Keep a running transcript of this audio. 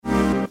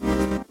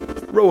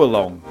Row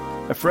Along,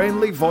 a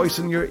friendly voice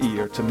in your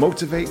ear to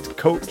motivate,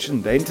 coach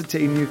and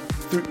entertain you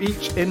through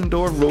each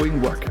indoor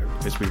rowing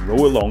workout as we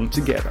row along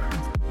together.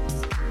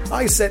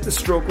 I set the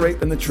stroke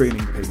rate and the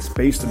training pace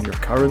based on your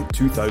current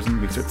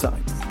 2,000 metre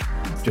time.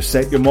 Just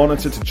set your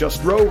monitor to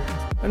just row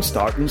and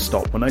start and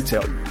stop when I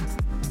tell you.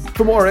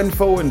 For more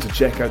info and to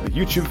check out the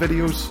YouTube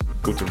videos,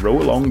 go to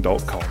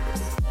rowalong.com.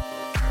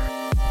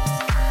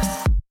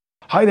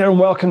 Hi there and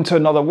welcome to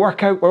another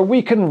workout where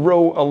we can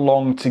row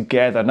along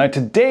together. Now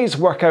today's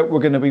workout we're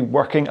going to be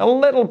working a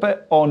little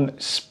bit on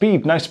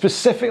speed. Now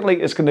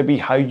specifically it's going to be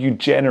how you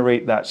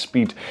generate that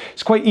speed.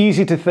 It's quite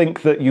easy to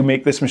think that you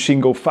make this machine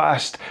go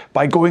fast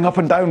by going up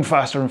and down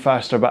faster and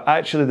faster, but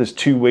actually there's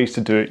two ways to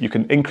do it. You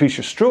can increase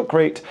your stroke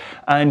rate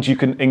and you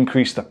can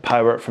increase the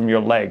power from your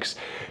legs.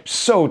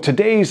 So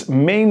today's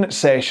main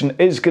session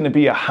is going to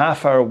be a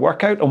half-hour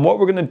workout, and what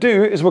we're going to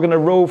do is we're going to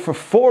row for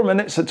 4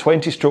 minutes at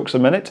 20 strokes a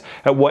minute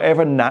at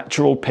whatever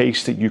natural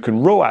pace that you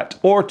can row at,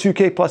 or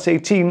 2k plus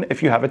 18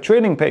 if you have a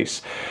training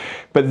pace.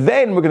 But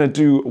then we're going to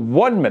do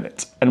 1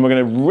 minute and we're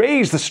going to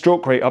raise the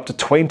stroke rate up to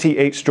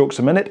 28 strokes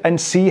a minute and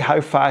see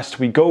how fast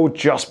we go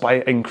just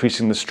by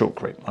increasing the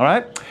stroke rate. All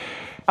right.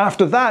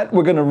 After that,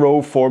 we're going to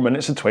row 4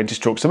 minutes and 20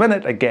 strokes a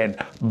minute again,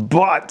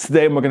 but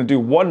then we're going to do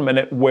 1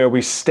 minute where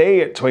we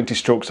stay at 20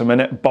 strokes a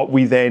minute, but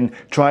we then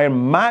try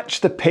and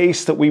match the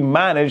pace that we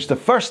managed the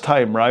first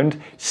time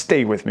round,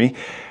 stay with me,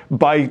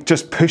 by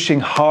just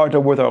pushing harder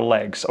with our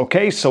legs,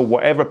 okay? So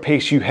whatever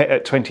pace you hit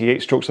at 28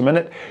 strokes a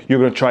minute, you're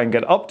going to try and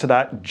get up to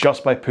that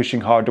just by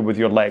pushing harder with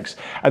your legs.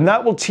 And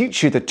that will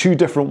teach you the two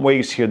different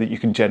ways here that you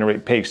can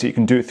generate pace. So you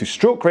can do it through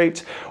stroke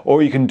rate,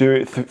 or you can do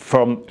it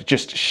from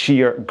just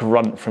sheer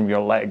grunt from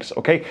your legs,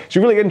 okay? It's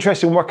a really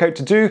interesting workout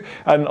to do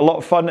and a lot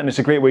of fun, and it's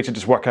a great way to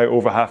just work out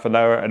over half an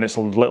hour, and it's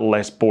a little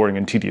less boring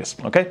and tedious,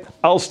 okay?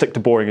 I'll stick to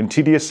boring and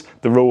tedious,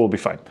 the row will be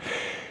fine.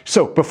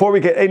 So before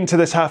we get into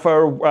this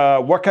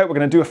half-hour workout, we're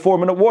going to do a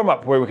 4-minute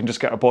warm-up where we can just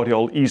get our body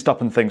all eased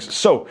up and things.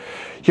 So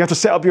you have to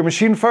set up your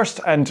machine first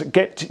and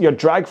get your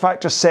drag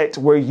factor set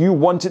where you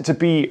want it to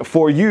be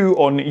for you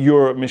on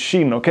your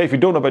machine. Okay, if you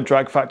don't know about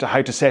drag factor,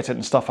 how to set it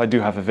and stuff, I do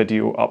have a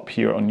video up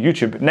here on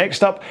YouTube.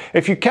 Next up,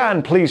 if you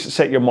can, please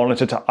set your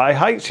monitor to eye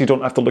height so you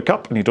don't have to look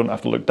up and you don't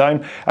have to look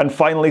down. And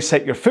finally,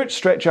 set your foot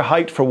stretcher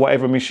height for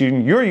whatever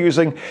machine you're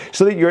using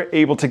so that you're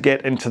able to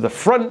get into the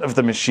front of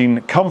the machine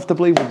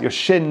comfortably with your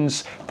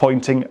shins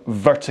pointing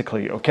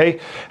vertically, okay?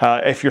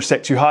 If you're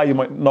set too high, you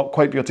might not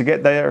quite be able to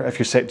get there. If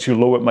you're set too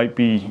low, it might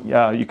be,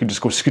 you can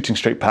just go scooting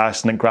straight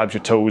past and it grabs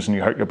your toes and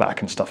you hurt your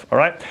back and stuff, all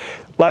right?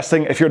 Last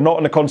thing, if you're not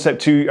in a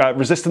concept 2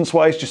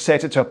 resistance-wise, just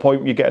set it to a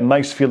point where you get a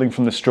nice feeling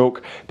from the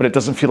stroke, but it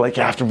doesn't feel like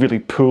you have to really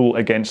pull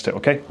against it,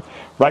 okay?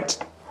 Right.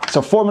 So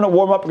 4-minute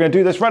warm-up, we're going to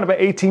do this around about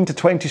 18 to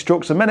 20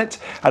 strokes a minute,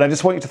 and I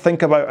just want you to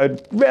think about a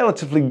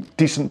relatively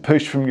decent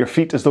push from your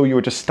feet as though you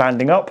were just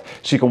standing up,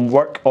 so you can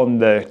work on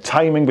the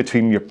timing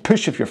between your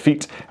push of your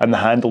feet and the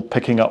handle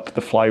picking up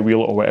the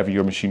flywheel or whatever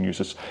your machine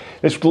uses.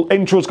 This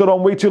intro's gone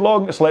on way too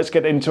long, so let's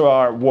get into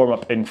our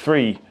warm-up in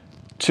 3,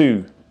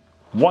 2,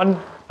 1,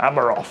 and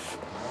we're off.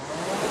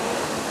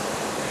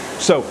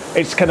 So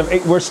it's kind of,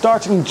 we're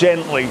starting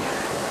gently,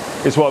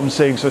 is what I'm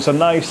saying, so it's a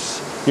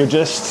nice, you're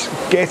just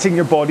getting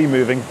your body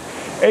moving.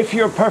 If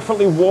you're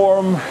perfectly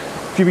warm,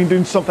 if you've been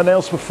doing something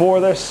else before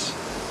this,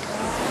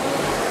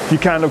 you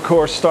can of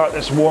course start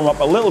this warm up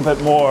a little bit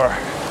more,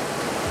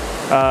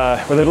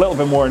 with a little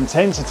bit more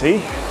intensity.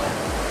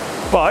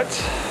 But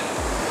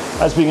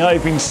as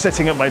I've been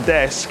sitting at my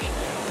desk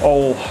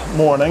all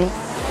morning,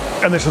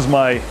 and this is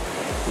my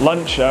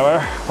lunch hour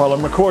while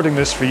I'm recording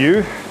this for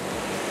you,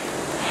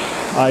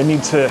 I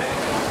need to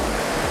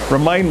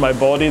remind my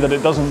body that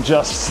it doesn't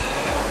just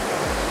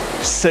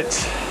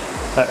sit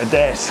at a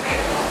desk,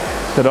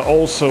 that it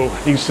also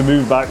needs to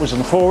move backwards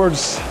and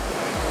forwards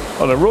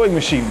on a rowing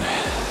machine.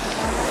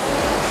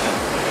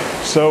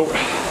 So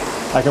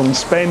I can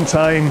spend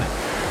time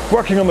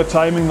working on the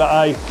timing that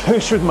I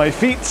push with my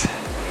feet,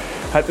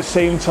 at the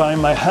same time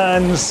my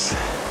hands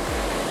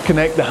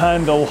connect the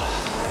handle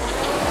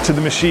to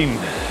the machine.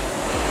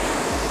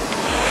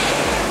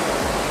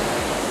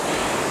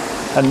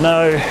 And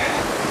now,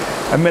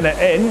 a minute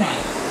in,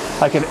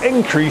 I can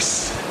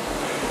increase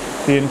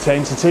the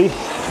intensity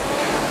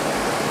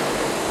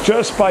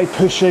just by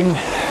pushing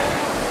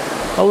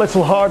a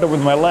little harder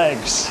with my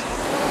legs.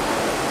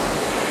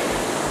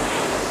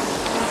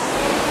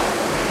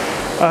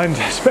 And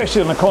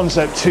especially on the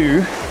concept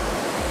 2,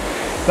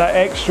 that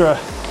extra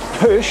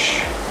push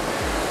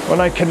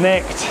when I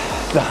connect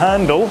the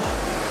handle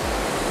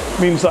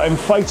means that I'm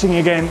fighting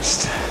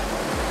against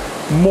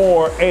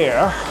more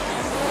air,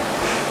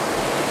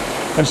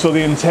 and so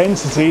the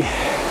intensity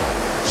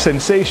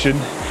sensation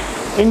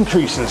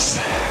increases.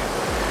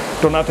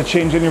 Don't have to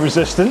change any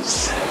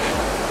resistance.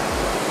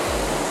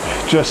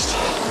 Just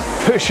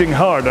pushing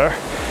harder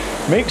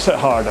makes it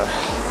harder.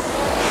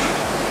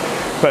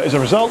 But as a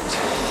result,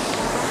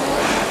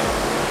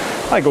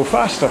 I go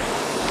faster.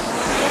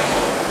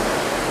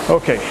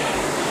 Okay,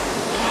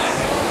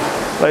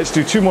 let's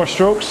do 2 more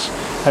strokes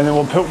and then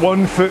we'll put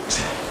 1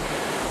 foot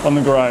on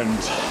the ground.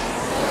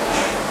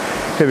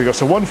 Here we go,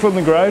 so 1 foot on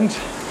the ground,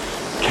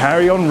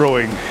 carry on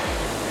rowing.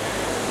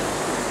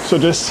 So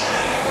just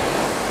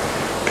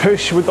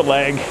push with the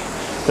leg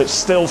that's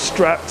still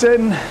strapped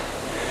in.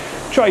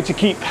 Try to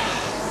keep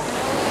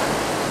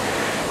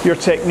your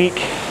technique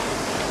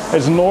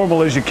as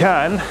normal as you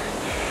can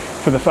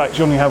for the fact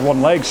you only have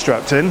one leg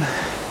strapped in.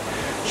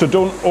 So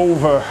don't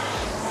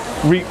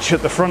overreach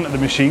at the front of the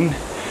machine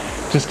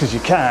just because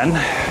you can.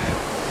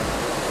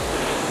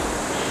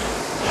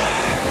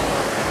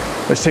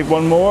 Let's take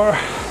one more.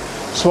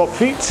 Swap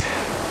feet.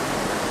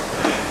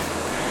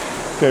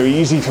 Very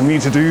easy for me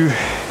to do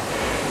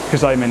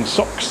because I'm in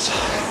socks.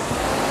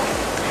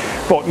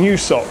 Bought new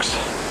socks,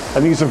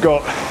 and these have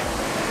got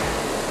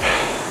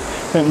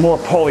more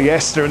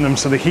polyester in them,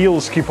 so the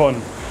heels keep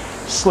on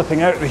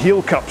slipping out the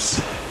heel cups,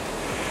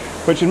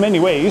 which in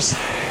many ways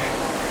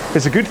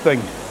is a good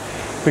thing,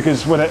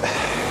 because when it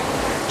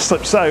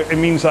slips out it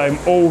means I'm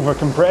over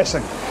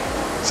compressing.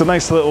 It's a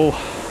nice little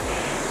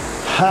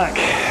hack.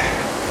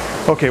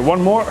 Okay,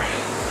 one more.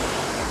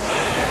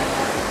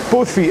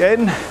 Both feet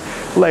in,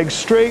 legs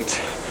straight,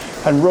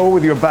 and row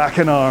with your back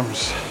and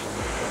arms.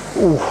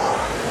 Ooh.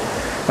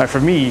 Now for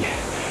me,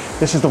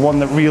 this is the one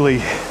that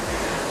really,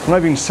 when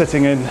I've been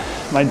sitting in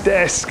my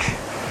desk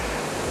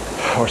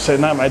or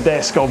sitting at my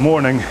desk all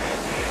morning,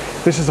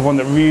 this is the one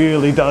that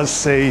really does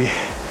say,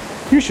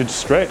 you should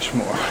stretch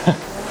more.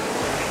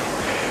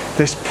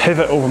 This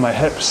pivot over my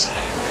hips,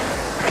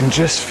 I can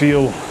just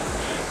feel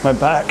my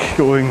back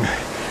going,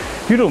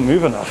 you don't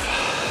move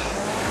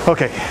enough.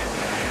 Okay,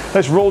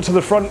 let's roll to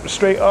the front,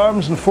 straight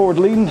arms and forward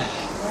lean,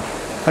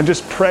 and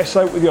just press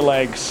out with your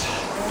legs.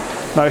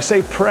 Now I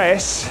say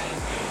press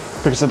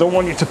because I don't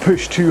want you to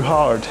push too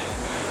hard.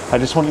 I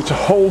just want you to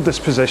hold this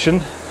position,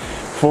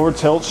 forward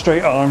tilt,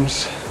 straight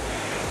arms,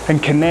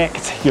 and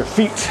connect your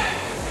feet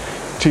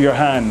to your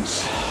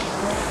hands.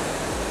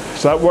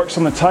 So that works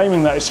on the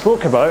timing that I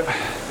spoke about,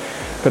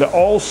 but it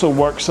also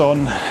works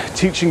on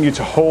teaching you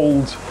to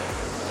hold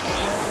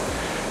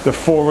the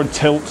forward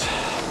tilt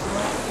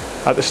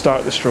at the start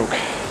of the stroke.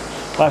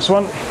 Last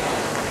one.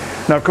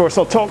 Now of course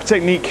I'll talk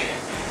technique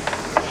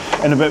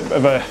in a bit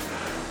of a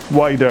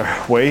wider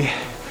way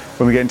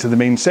when we get into the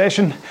main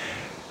session.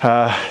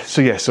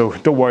 So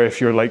don't worry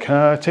if you're like,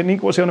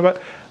 technique, what's he on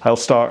about? I'll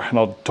start and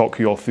I'll talk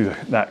you all through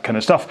that kind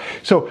of stuff.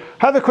 So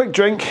have a quick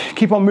drink,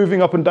 keep on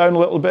moving up and down a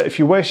little bit if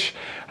you wish,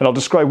 and I'll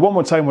describe one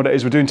more time what it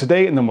is we're doing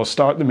today, and then we'll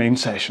start the main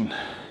session.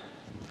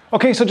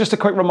 Okay, so just a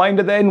quick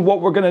reminder then,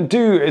 what we're going to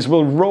do is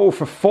we'll row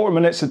for 4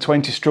 minutes at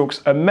 20 strokes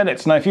a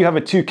minute. Now if you have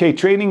a 2K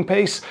training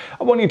pace,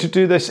 I want you to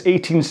do this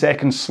 18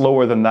 seconds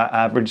slower than that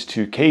average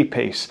 2K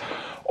pace.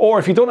 Or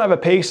if you don't have a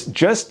pace,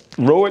 just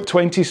row at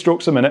 20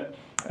 strokes a minute,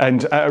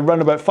 and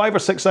around about 5 or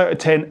 6 out of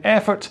 10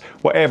 effort,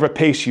 whatever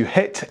pace you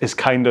hit is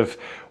kind of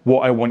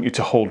what I want you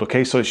to hold,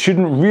 okay? So it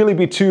shouldn't really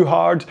be too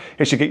hard.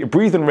 It should get your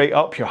breathing rate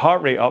up, your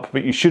heart rate up,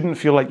 but you shouldn't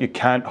feel like you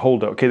can't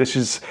hold it, okay? This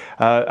is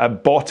a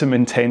bottom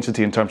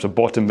intensity in terms of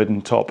bottom, mid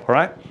and top, all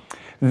right?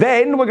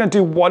 Then we're going to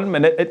do 1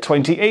 minute at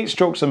 28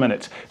 strokes a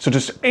minute. So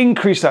just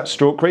increase that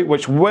stroke rate,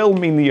 which will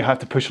mean that you have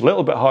to push a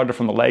little bit harder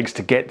from the legs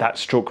to get that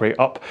stroke rate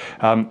up.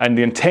 And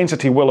the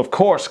intensity will, of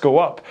course, go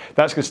up.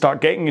 That's going to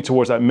start getting you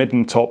towards that mid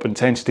and top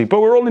intensity. But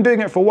we're only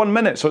doing it for 1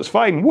 minute, so it's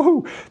fine.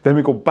 Woohoo! Then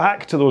we go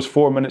back to those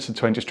 4 minutes and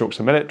 20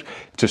 strokes a minute,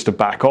 just to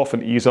back off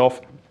and ease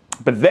off.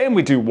 But then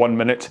we do 1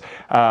 minute,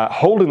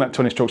 holding that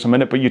 20 strokes a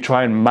minute, but you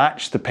try and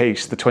match the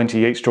pace, the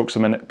 28 strokes a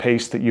minute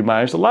pace that you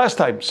managed the last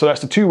time. So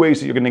that's the 2 ways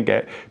that you're going to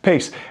get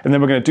pace. And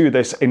then we're going to do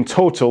this in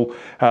total,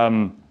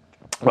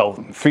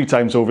 well, 3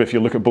 times over if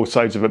you look at both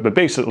sides of it. But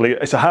basically,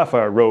 it's a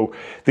half-hour row.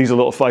 These are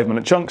little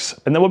 5-minute chunks,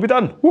 and then we'll be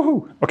done.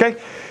 Woohoo! Okay?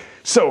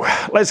 So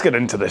let's get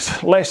into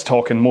this. Less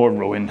talking, more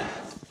rowing.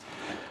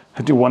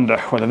 I do wonder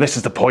whether this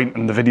is the point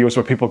in the videos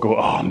where people go,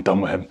 oh, I'm done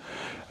with him.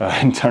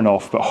 And turn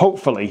off, but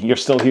hopefully you're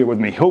still here with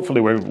me.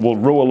 Hopefully we'll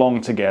row along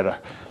together.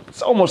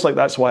 It's almost like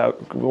that's why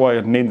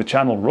I named the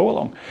channel Row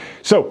Along.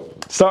 So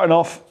starting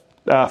off,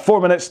 4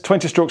 minutes,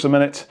 20 strokes a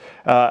minute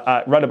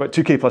at right about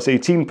 2K plus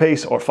 18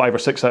 pace, or 5 or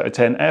 6 out of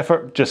 10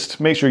 effort. Just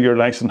make sure you're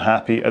nice and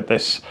happy at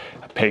this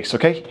pace,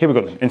 okay? Here we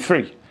go then, in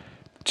 3,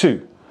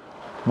 2,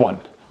 1,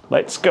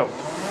 let's go.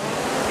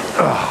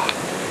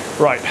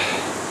 Right,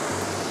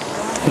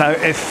 now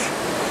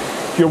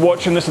if you're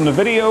watching this in the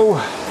video,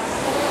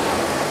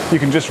 you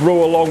can just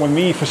row along with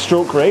me for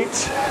stroke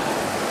rate.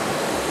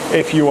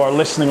 If you are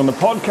listening on the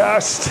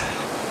podcast,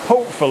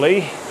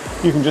 hopefully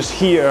you can just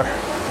hear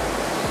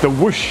the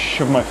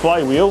whoosh of my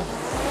flywheel.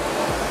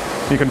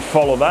 You can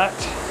follow that.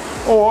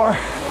 Or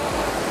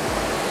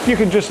you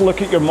can just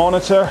look at your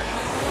monitor,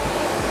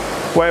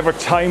 whatever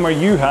timer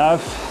you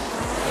have,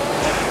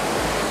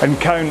 and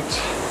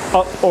count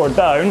up or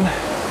down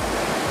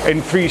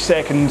in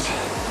 3-second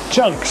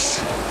chunks.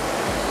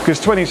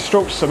 Because 20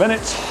 strokes a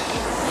minute,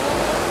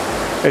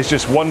 it's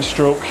just 1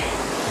 stroke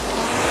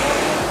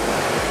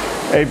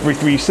every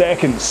 3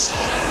 seconds.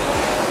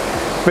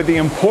 But the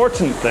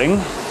important thing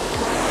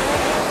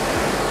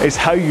is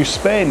how you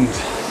spend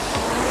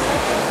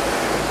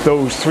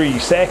those 3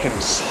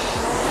 seconds.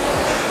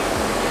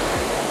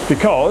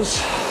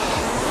 Because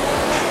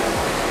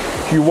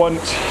You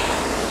want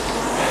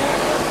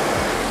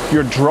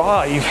your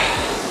drive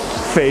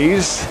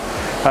phase,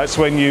 that's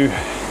when you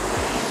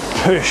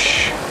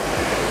push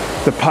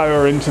the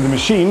power into the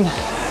machine,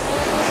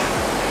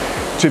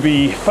 to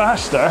be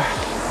faster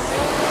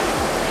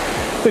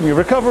than your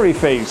recovery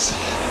phase.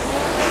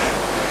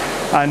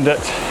 And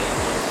at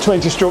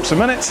 20 strokes a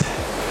minute,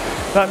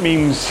 that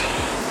means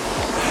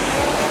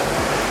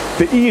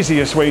the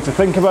easiest way to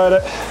think about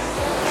it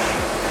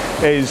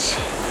is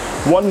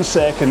 1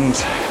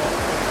 second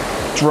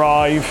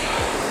drive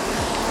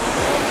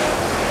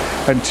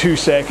and 2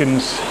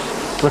 seconds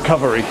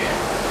recovery.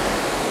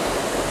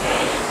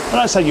 And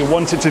that's how you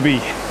want it to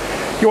be.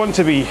 You want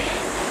to be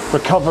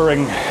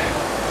recovering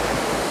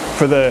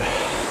for the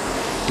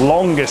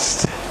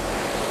longest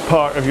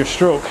part of your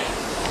stroke,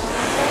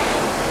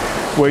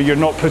 where you're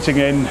not putting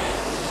in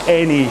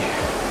any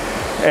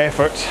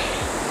effort.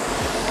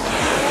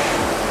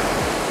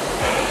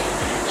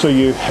 So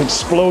you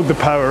explode the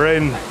power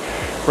in,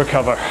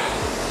 recover,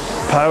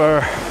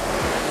 power,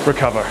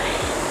 recover.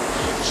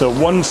 So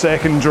 1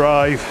 second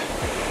drive,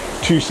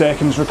 2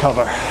 seconds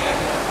recover.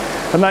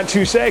 And that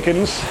 2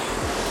 seconds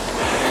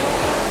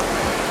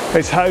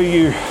is how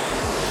you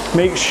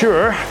make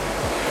sure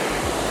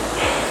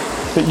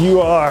that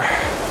you are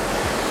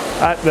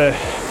at the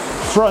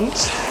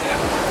front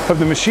of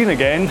the machine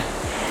again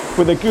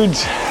with a good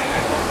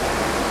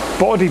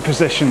body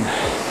position,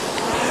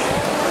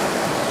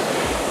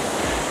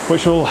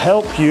 which will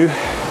help you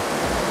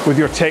with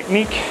your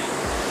technique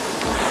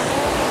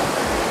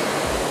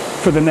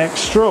for the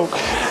next stroke,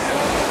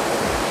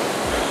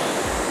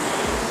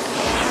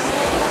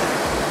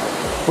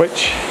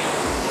 which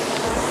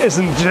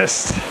isn't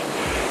just,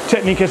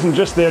 technique isn't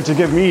just there to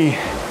give me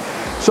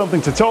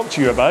something to talk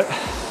to you about.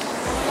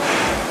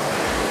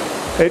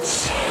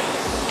 It's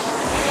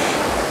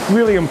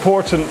really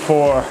important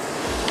for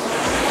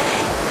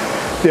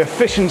the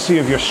efficiency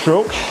of your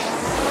stroke.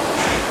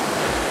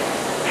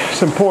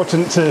 It's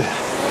important to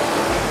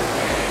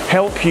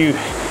help you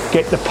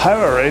get the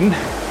power in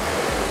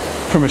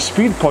from a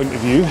speed point of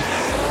view,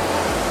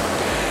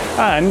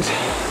 and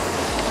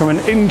from an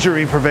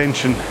injury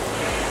prevention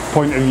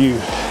point of view.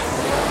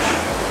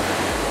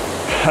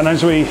 And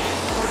as we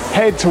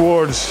head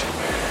towards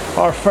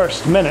our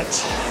first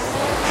minute,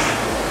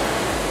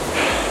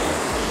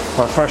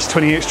 our first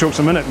 28 strokes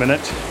a minute,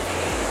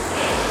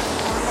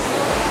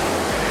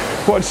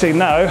 what I'd say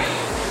now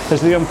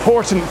is the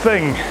important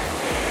thing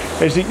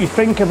is that you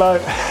think about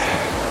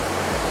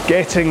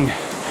getting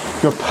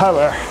your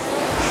power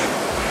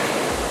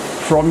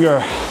from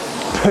your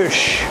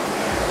push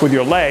with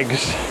your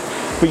legs,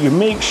 but you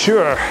make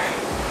sure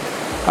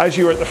as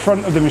you're at the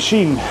front of the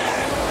machine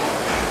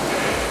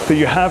that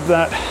you have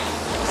that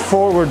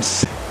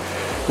forwards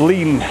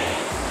lean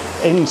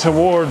in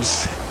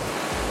towards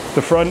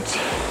the front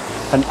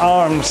and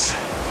arms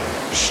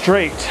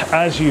straight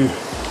as you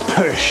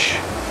push,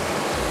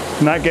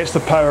 and that gets the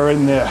power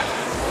in there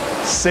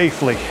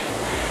safely.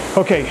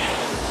 Okay,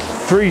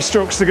 3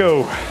 strokes to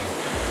go.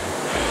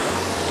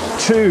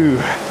 2,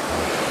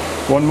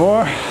 1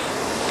 more.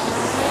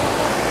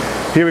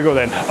 Here we go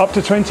then, up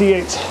to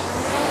 28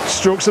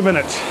 strokes a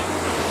minute.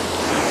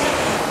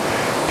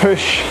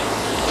 Push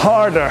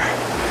harder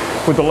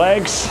with the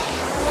legs,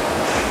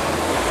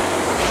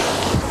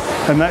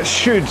 and that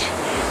should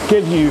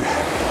give you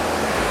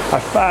a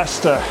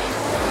faster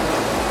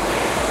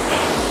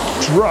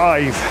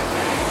drive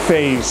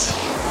phase.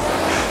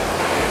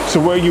 So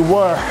where you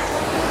were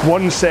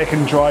 1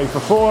 second drive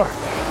before,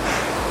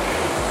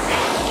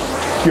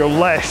 you're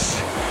less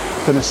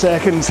than a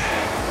second,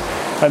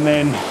 and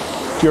then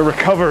your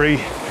recovery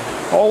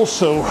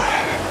also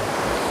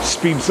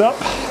speeds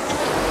up,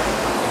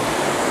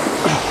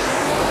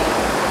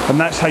 and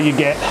that's how you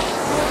get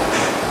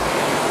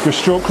your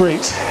stroke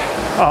rate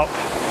up.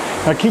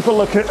 Now keep a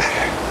look at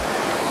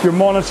your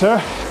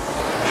monitor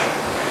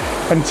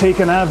and take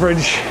an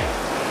average,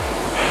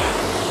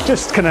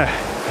 just kind of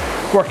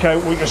work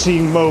out what you're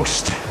seeing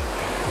most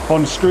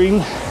on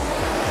screen.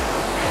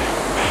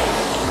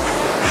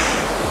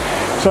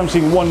 So I'm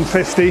seeing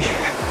 150,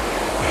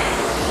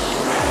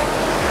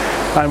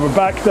 and we're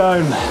back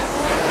down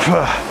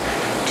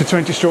to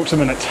 20 strokes a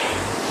minute.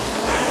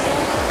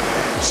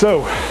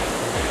 So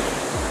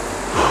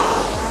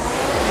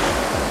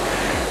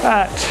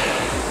at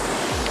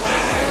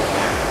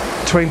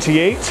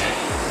 28,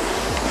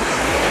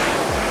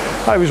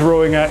 I was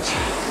rowing at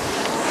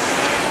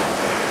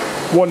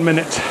 1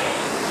 minute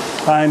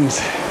and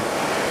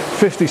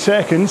 50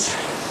 seconds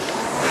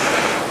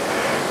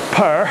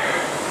per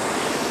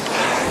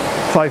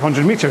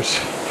 500 meters.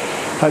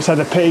 That's how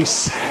the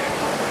pace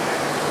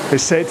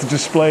is set to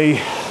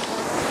display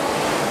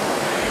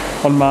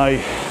on my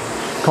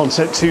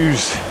Concept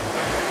 2's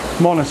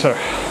monitor.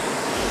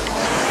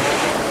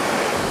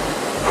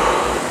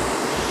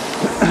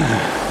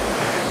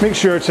 Make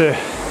sure to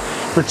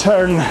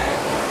return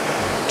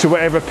to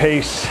whatever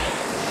pace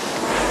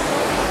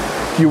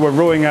you were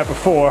rowing at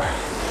before,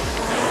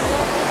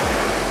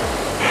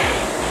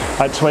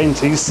 at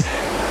 20s,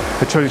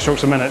 at 20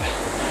 strokes a minute.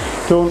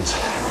 Don't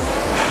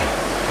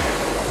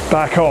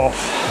back off.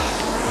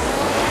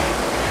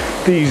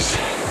 These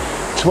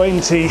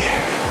 20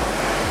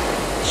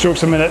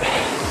 strokes a minute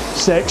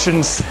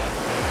sections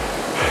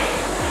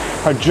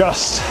are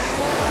just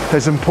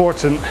as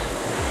important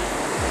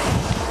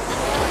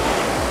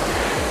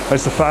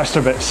as the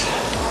faster bits.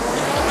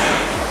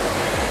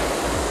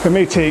 It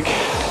may take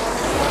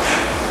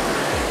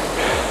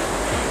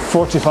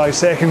 45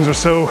 seconds or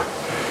so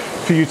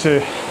for you to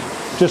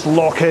just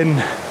lock in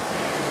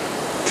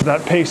to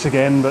that pace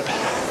again, but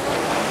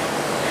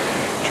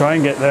try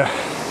and get there.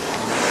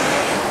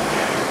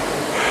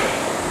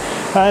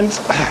 And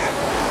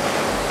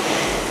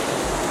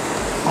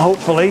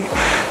hopefully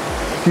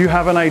you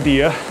have an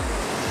idea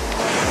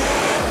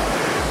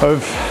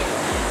of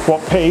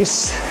what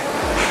pace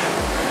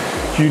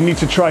you need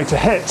to try to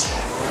hit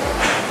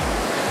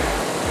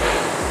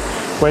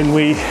when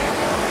we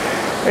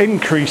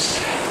increase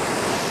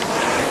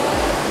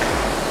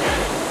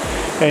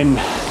in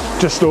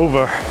just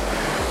over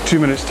 2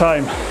 minutes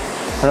time.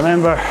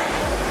 Remember,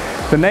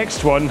 the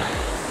next one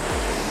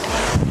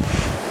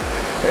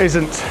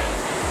isn't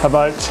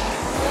about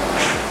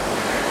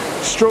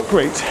stroke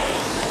rate.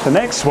 The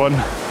next one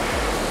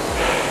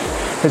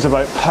is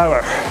about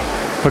power.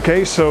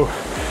 Okay, so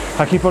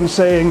I keep on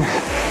saying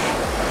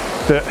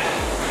that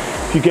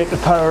you get the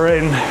power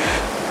in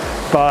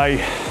by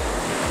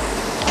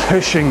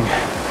pushing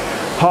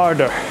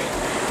harder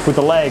with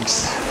the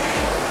legs.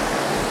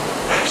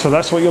 So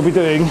that's what you'll be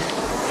doing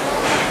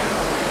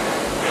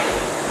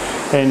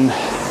in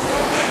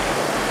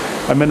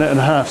a minute and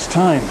a half's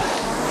time.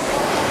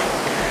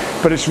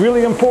 But it's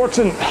really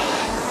important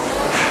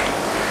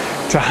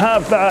to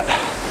have that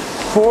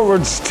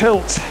forwards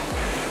tilt,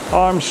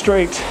 arm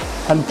straight,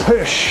 and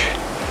push,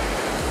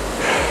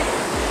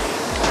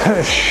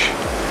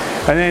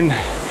 and then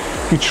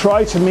you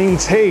try to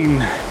maintain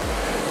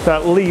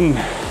that lean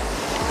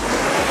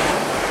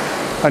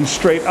and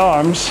straight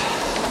arms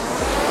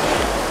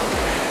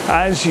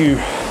as you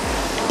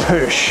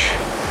push,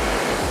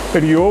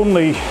 and you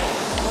only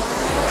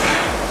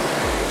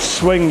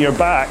swing your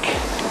back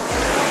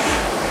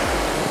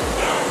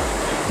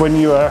when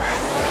you are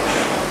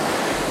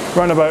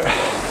run about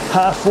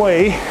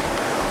halfway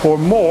or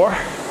more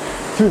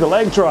through the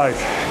leg drive,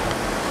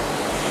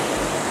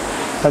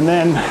 and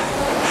then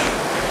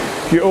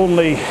you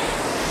only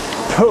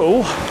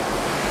pull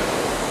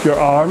your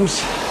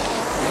arms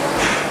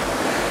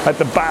at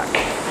the back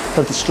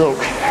of the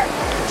stroke.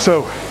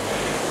 So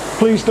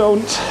please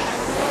don't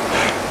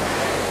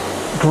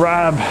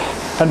grab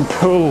and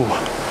pull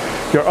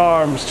your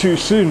arms too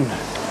soon,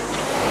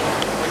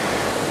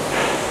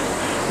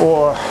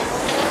 or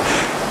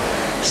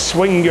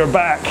swing your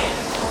back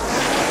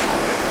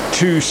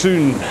too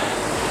soon.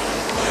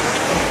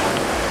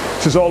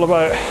 This is all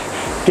about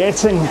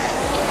getting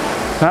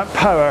that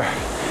power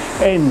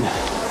in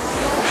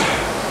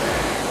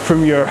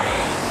from your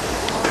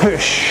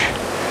push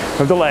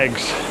of the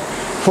legs.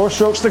 4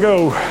 strokes to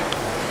go.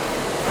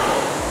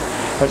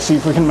 Let's see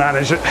if we can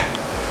manage it.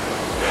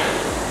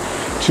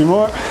 2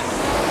 more.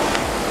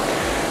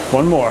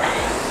 1 more.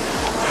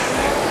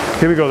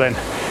 Here we go then.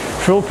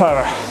 Full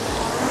power.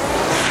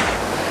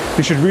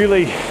 You should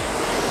really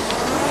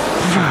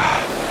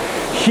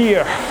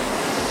hear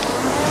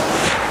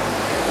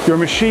your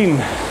machine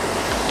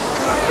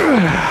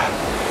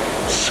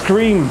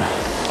scream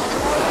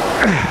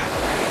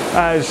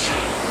as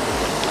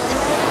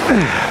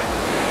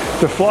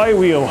the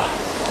flywheel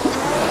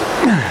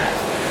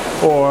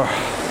or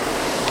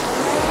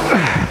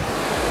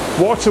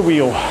water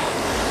wheel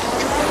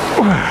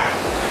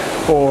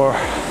or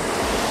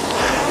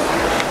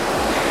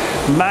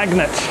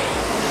magnet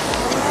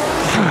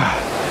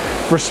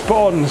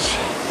responds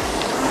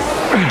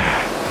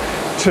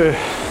to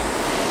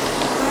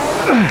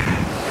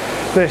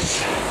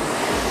this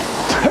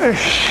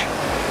push,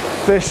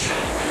 this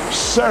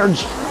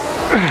surge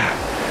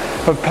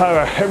of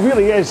power. It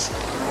really is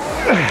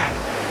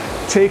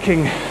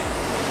taking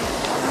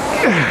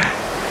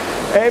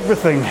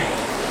everything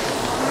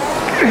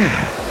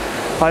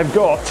I've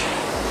got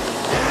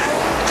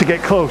to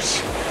get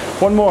close.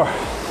 1 more.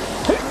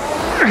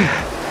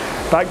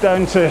 Back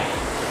down to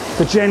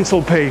the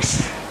gentle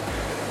pace.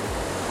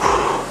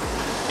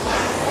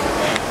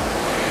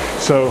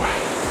 So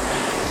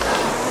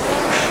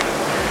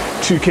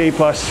 2K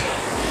plus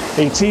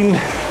 18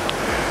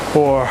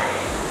 or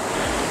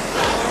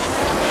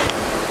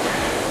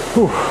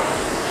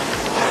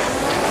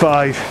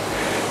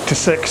 5 to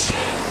 6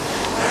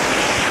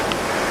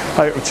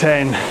 out of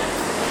 10.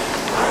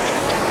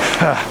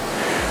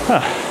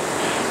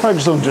 My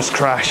zone just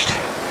crashed.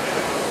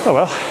 Oh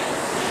well,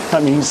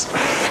 that means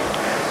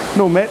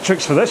no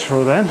metrics for this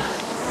row then.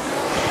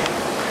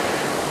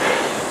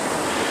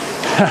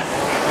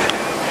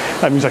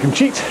 That means I can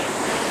cheat.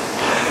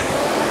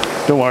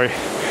 Don't worry,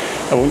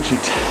 I won't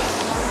cheat.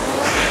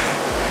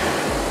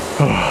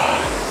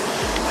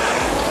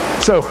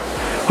 So,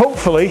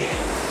 hopefully,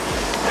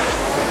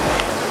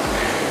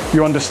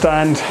 you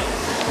understand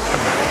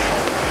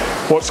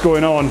what's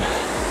going on.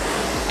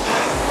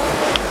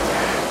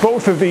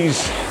 Both of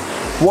these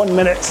 1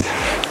 minute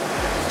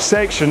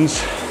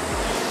sections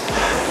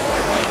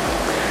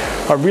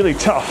are really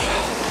tough.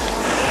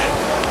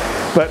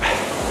 But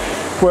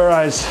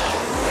whereas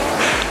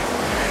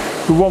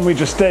the one we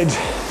just did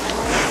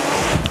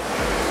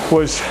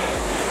was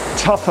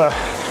tougher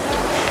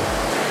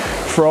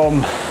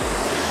from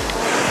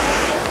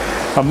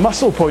a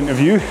muscle point of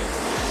view,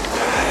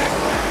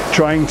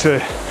 trying to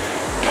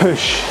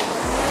push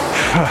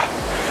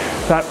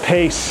that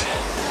pace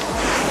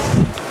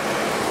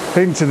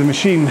into the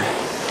machine.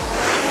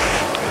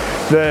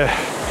 The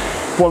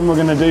one we're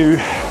going to do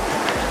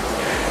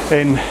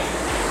in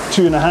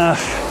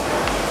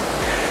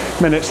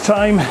 2.5 minutes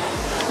time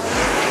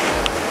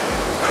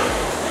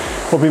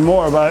will be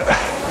more about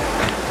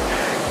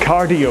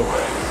cardio,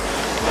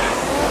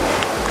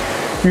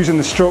 using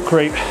the stroke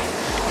rate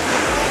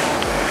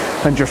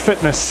and your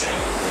fitness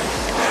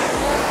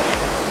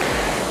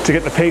to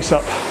get the pace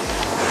up.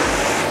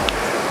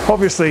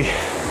 Obviously,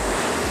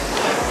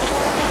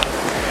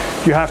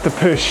 you have to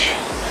push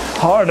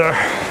harder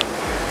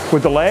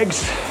with the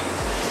legs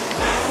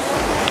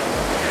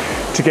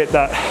to get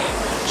that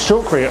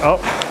stroke rate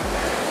up,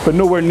 but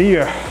nowhere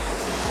near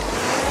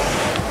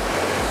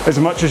as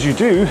much as you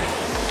do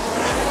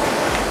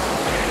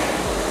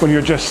when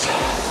you're just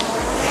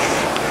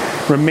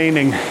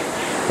remaining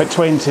at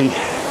 20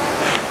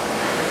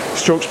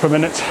 strokes per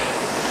minute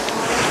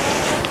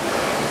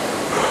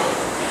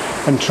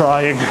and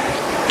trying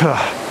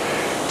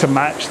to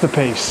match the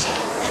pace.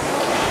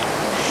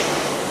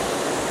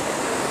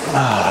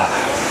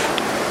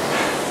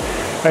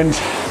 And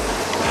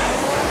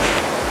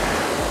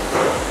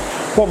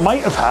what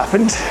might have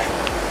happened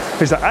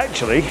is that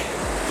actually,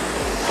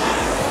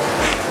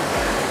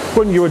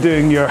 when you were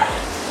doing your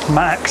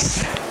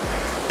max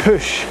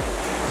push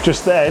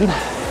just then,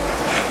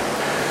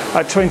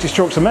 at 20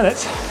 strokes a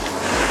minute,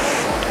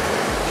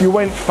 you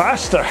went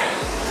faster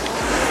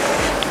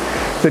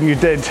than you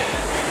did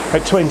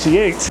at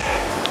 28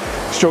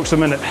 strokes a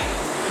minute.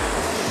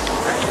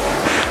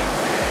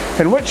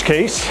 In which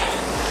case,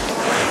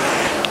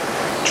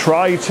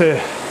 try to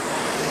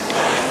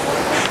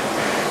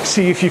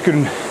see if you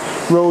can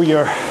row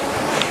your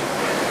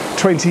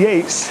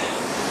 28s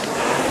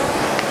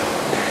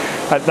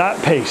at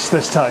that pace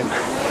this time.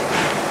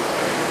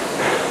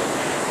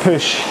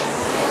 Push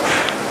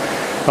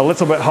a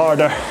little bit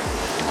harder,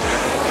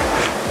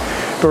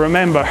 but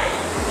remember,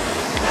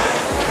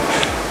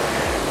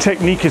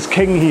 technique is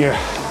king here.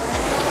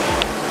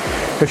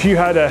 If you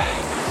had a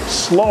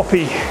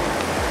sloppy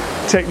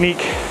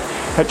technique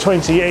at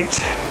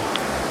 28,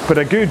 but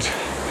a good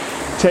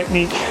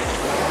technique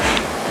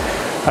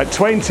at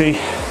 20,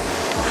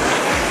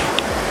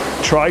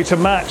 try to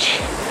match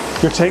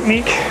your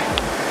technique,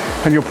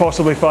 and you'll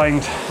possibly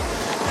find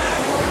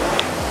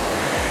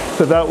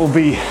that that will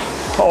be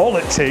all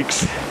it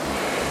takes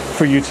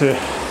for you to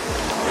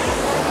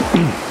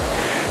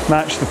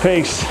match the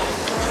pace.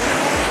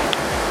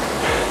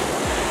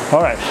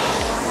 All right,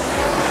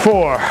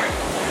 4,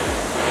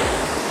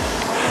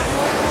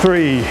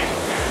 3,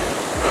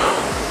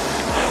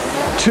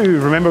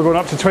 2. Remember, going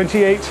up to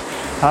 28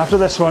 after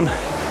this one.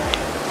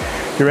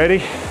 You ready?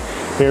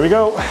 Here we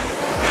go.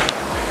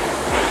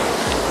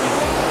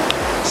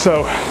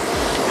 So,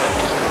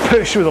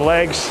 push with the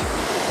legs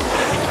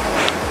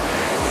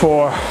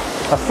for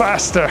a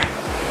faster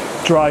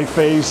drive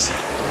phase,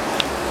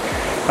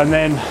 and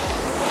then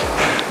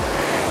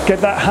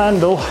get that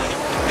handle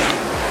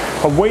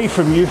away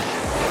from you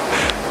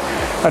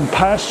and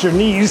past your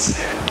knees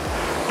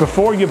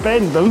before you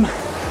bend them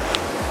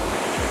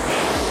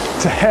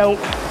to help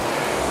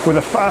with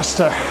a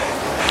faster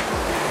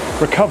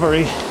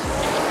recovery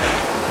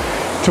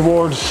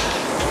towards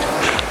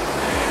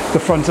the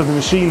front of the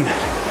machine.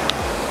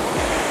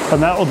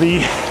 And that will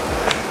be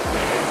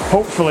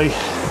hopefully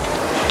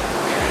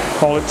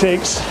all it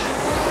takes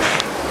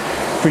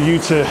for you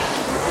to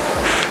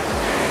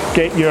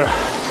get your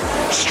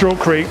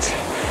stroke rate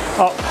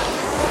up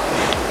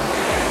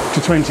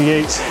to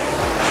 28.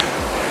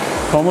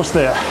 Almost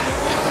there.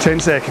 10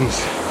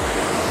 seconds.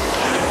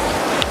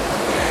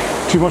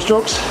 2 more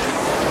strokes.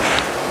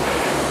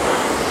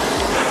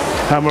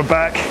 And we're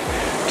back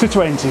to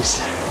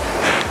 20s.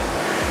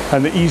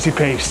 And the easy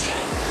pace.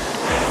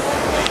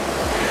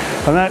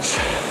 And that's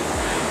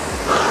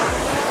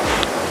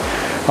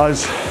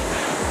us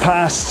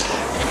past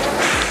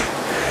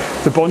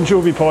the Bon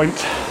Jovi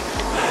point.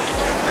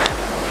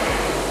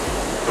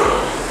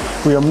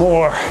 We are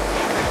more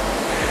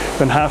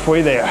than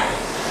halfway there.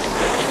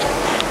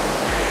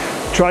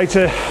 Try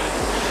to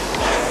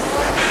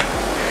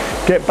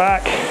get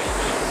back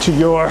to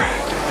your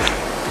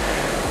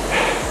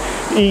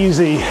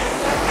easy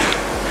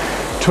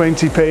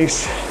 20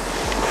 pace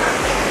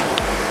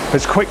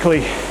as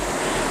quickly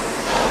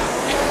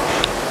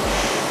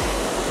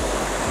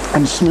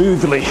and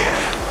smoothly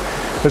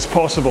as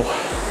possible.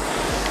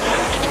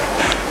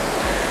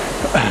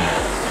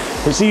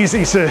 It's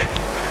easy to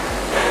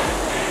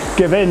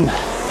give in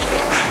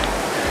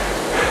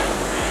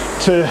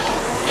to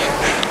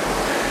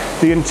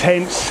the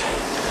intense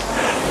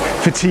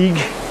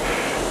fatigue,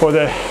 or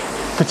the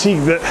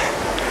fatigue that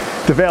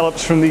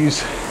develops from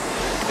these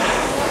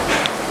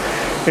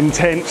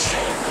intense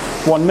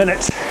 1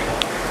 minute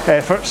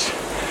efforts,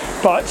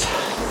 but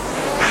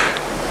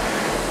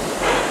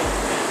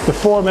the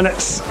 4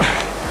 minutes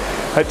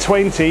at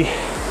 20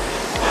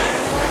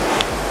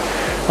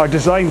 are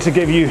designed to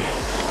give you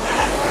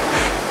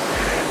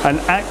an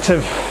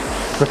active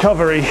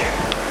recovery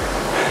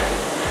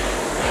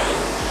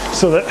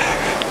so that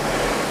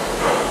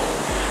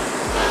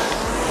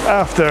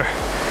after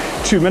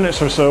 2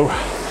 minutes or so,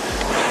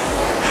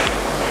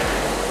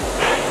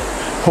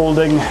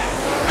 holding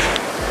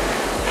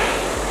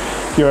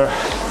your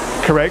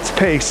correct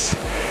pace,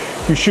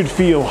 you should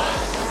feel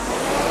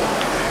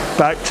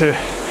back to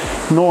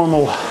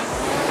normal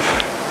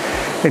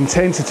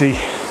intensity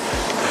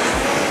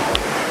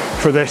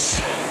for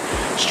this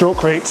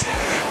stroke rate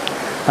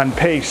and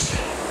pace.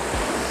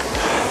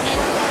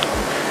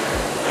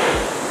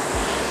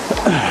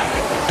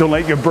 Don't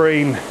let your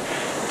brain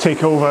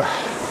take over,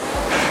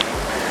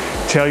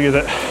 tell you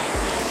that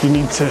you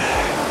need to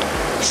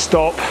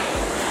stop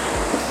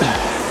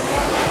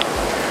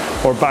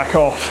or back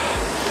off.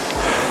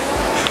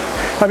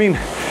 I mean,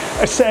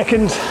 a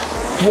second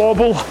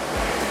wobble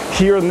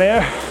here and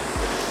there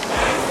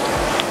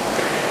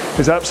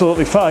is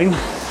absolutely fine.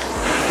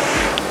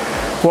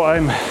 What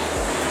I'm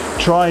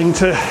trying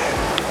to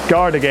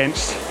guard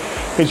against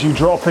is you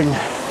dropping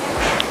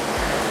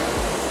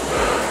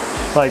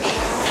like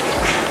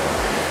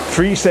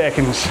 3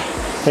 seconds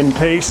in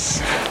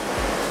pace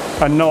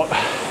and not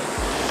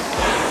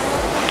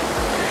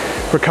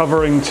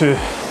recovering to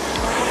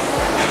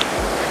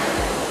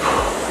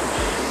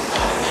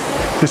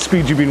the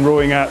speed you've been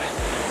rowing at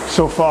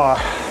so far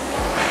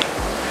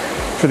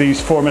for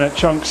these 4 minute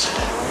chunks.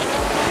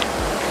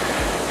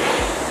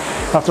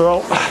 After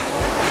all,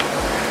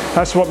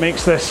 that's what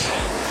makes this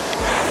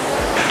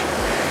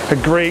a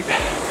great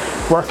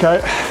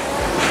workout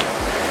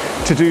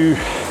to do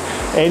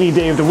any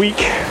day of the week.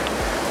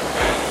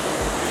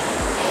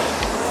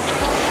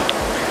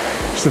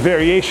 It's the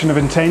variation of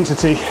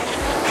intensity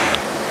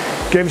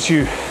gives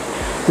you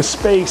the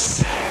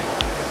space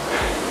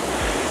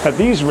at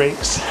these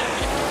rates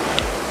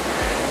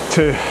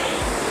to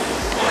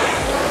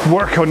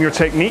work on your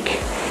technique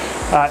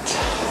at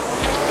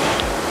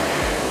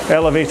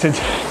elevated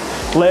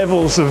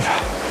levels of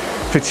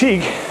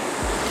fatigue,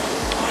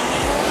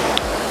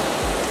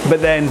 but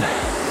then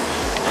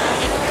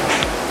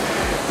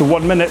the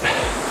 1 minute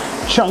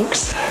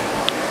chunks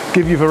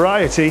give you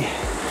variety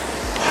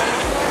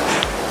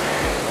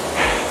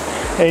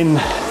in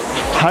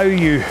how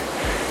you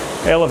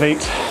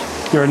elevate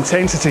your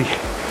intensity.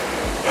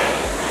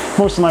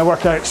 Most of my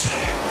workouts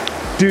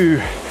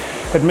do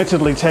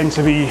admittedly tend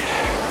to be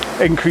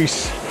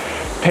increase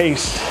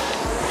pace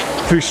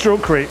through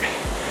stroke rate,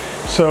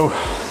 so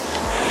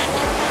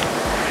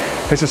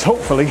this is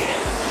hopefully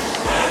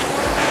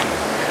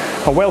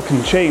a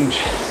welcome change.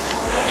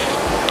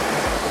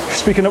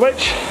 Speaking of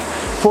which,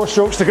 4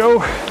 strokes to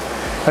go,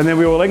 and then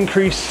we will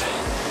increase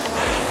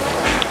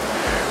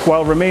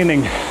while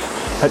remaining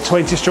at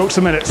 20 strokes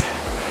a minute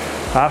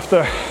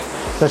after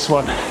this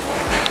one.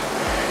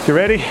 You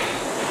ready?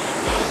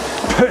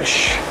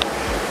 Push.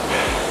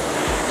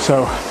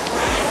 So,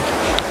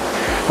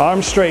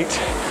 arms straight,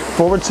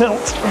 forward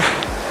tilt,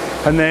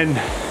 and then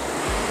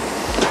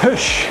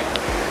push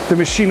the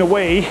machine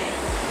away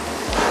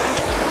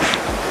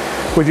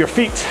with your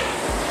feet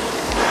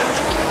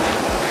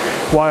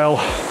while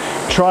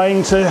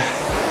trying to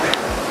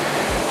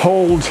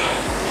hold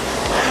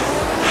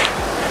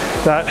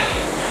that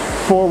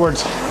forward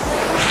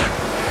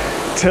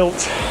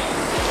tilt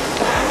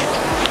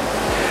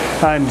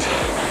and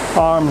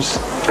arms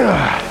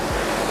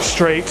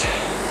straight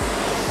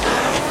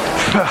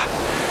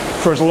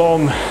for as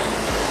long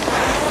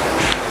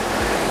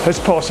as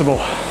possible.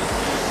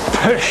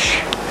 Push.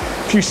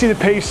 If you see the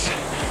pace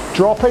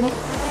dropping,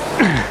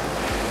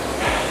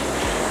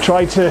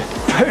 try to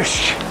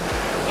push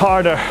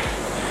harder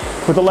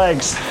with the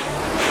legs.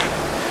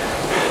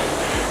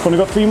 Only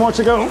got 3 more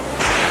to go.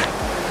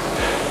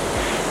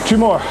 2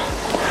 more.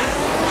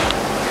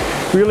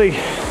 Really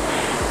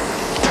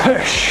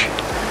push.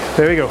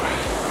 There we go.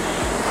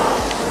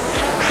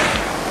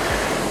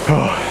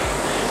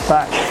 Oh,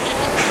 back.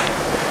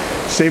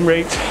 Same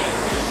rate,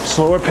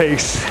 slower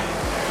pace.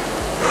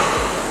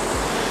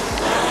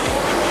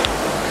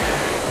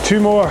 2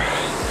 more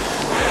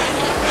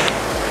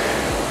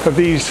of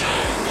these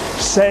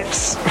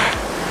sets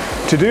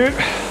to do,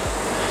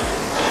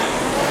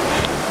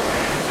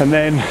 and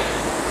then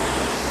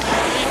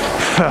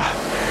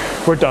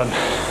we're done.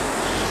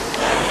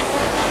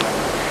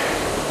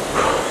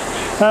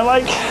 I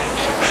like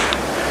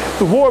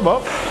the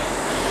warm-up.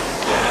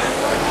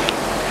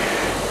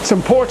 It's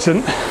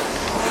important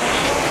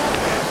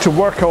to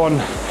work on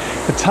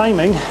the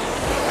timing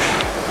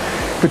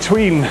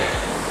between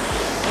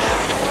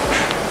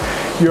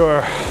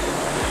your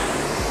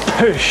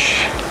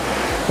push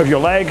of your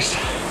legs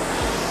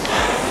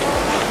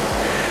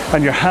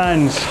and your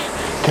hands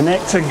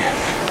connecting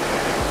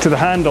to the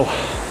handle.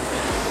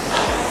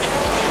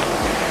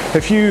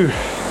 If you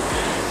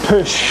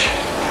push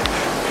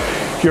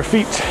your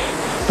feet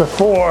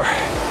before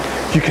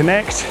you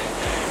connect,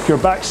 your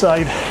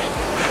backside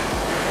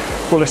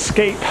will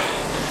escape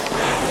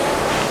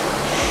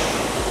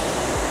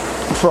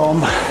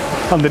from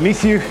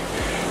underneath you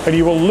and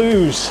you will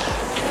lose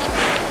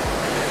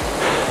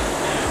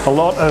a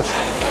lot of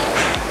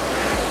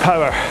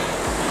power.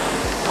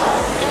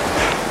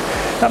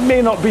 That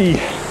may not be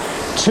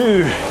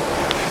too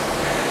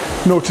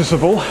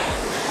noticeable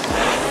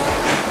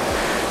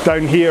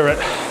down here at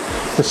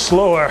the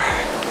slower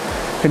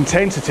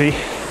intensity,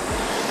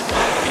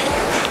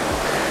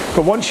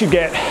 but once you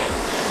get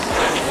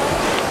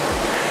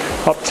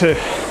up to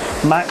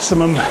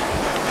maximum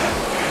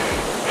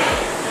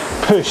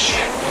push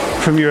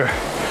from your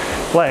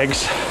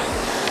legs,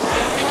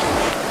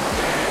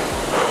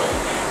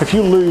 if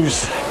you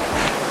lose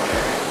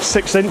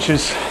 6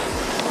 inches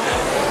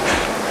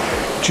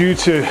due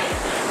to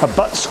a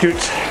butt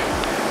scoot,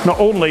 not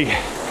only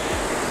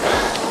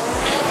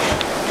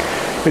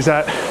is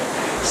that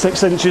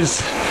 6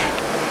 inches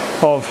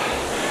of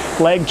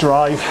leg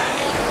drive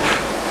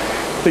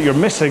that you're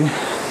missing,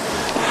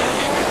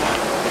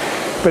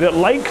 but it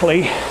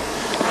likely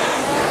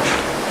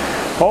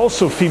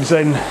also feeds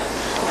in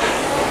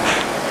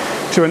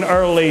to an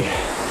early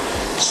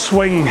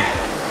swing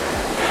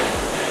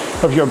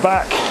of your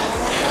back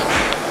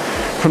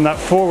from that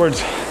forward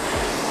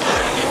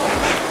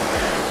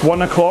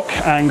 1 o'clock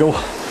angle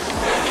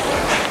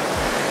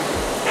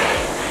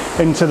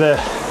into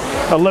the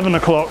 11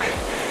 o'clock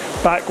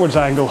backwards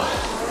angle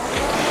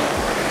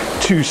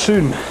too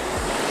soon.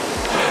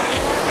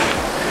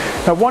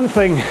 Now, one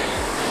thing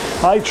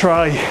I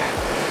try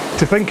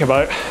to think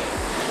about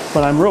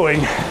when I'm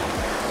rowing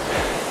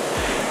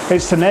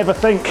is to never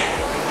think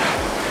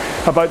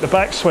about the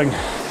backswing.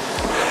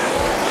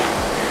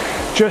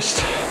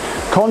 Just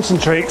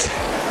concentrate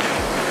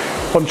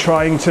on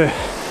trying to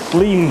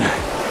lean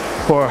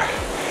or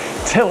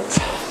tilt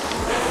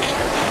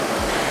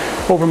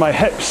over my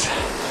hips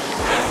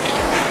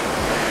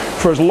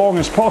for as long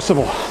as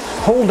possible.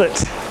 Hold it.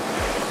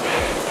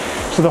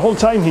 So the whole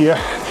time here,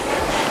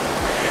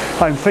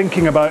 I'm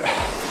thinking about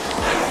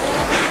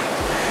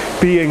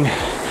being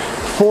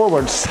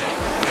forwards,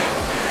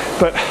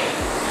 but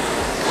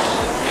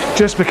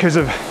just because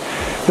of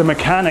the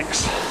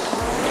mechanics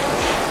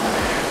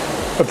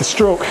of the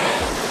stroke,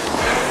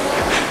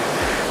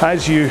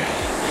 as you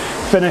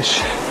finish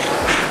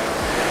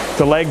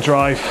the leg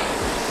drive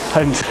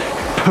and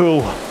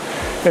pull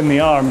in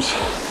the arms,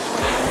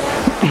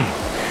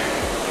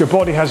 your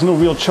body has no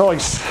real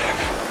choice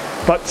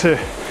but to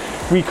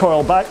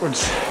recoil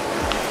backwards.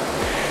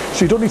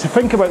 So you don't need to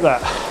think about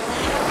that.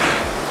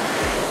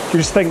 You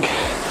just think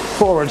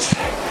forwards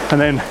and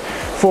then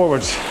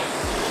forwards,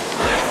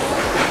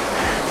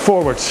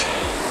 forwards.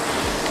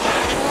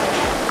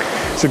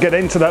 So get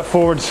into that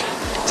forwards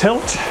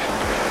tilt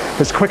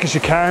as quick as you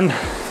can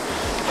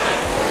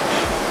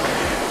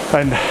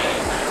and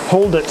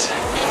hold it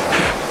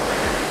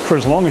for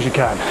as long as you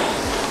can.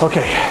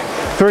 Okay,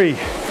 3,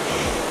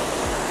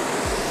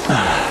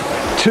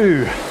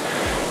 2,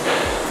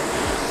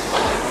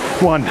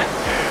 1,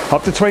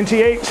 up to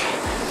 28,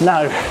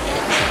 now.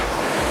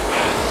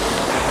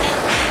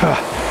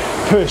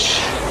 Push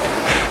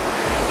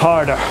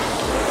harder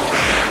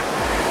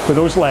with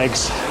those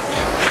legs.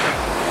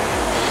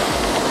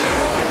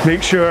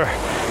 Make sure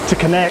to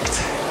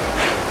connect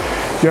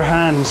your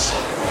hands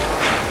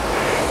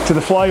to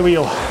the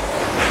flywheel.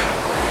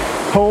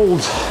 Hold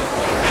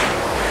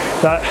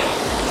that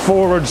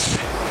forwards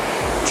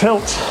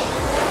tilt.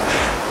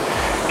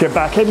 Get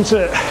back into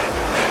it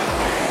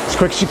as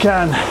quick as you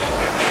can.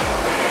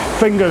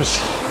 Fingers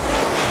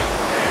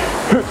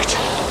hooked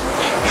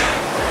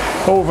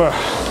over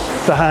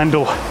the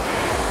handle.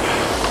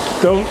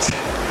 Don't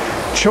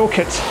choke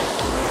it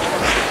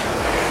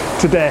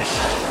to death.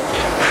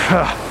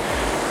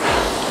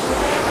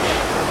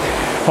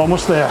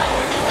 Almost there.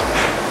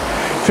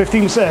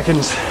 15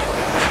 seconds.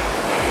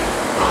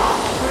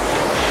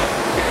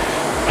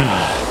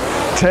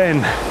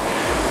 10.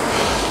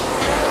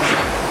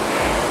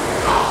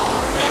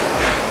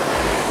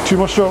 2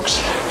 more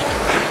strokes.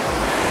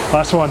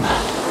 Last one.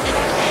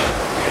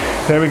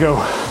 There we go.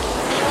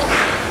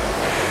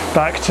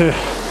 Back to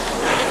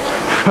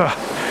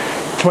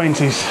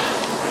 20s.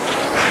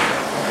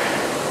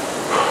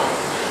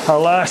 Our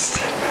last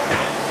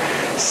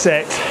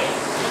set.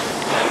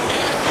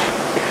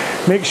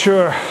 Make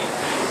sure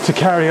to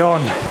carry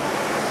on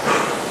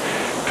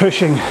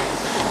pushing,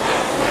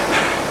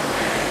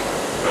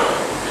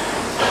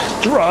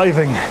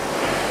 driving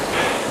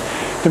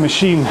the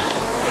machine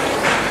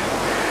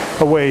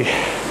away.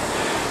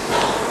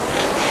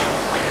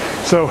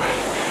 So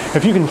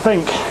if you can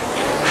think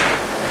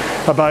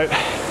about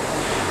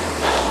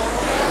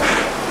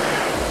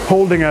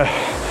holding a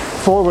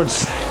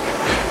forwards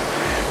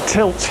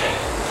tilt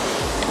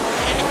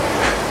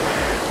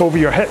over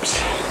your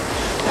hips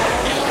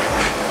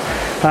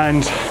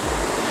and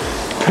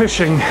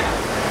pushing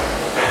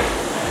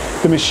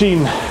the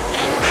machine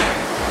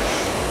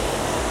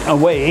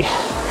away,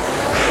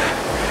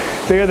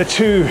 they are the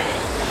two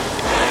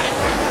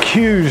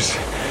cues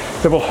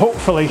that will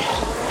hopefully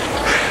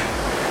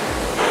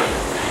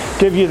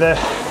give you the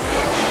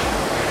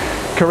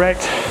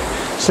correct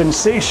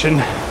sensation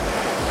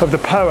of the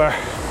power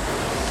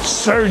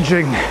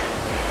surging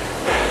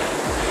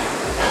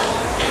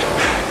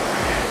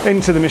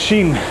into the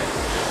machine.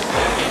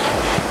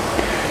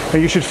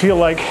 And you should feel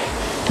like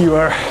you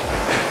are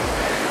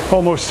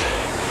almost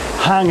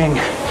hanging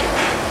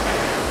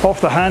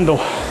off the handle.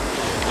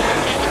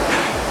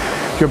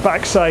 Your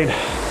backside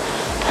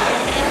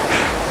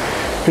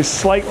is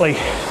slightly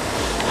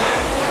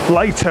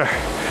lighter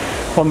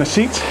on the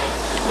seat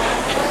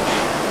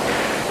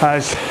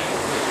as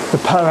the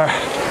power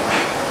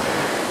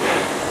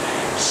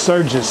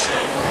surges.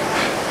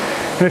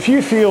 And if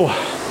you feel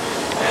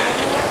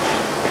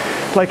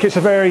like it's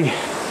a very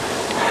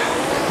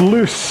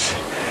loose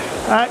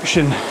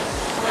action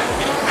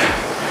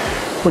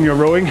when you're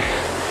rowing, in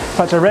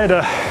fact, I read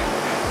a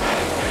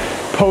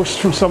post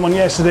from someone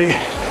yesterday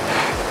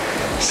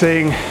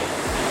saying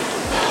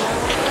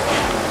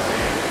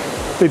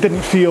they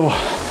didn't feel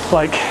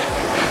like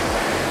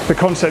the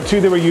Concept 2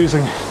 they were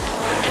using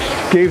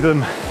gave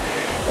them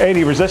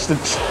any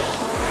resistance.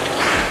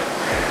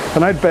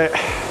 And I'd bet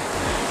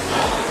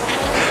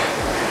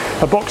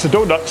a box of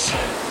donuts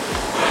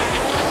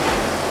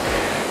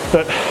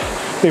that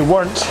they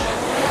weren't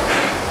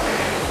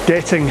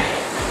getting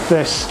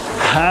this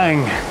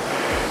hang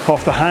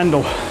off the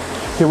handle.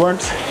 They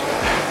weren't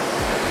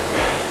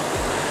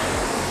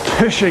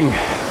pushing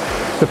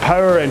the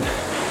power in.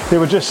 They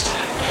were just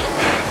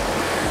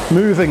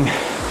moving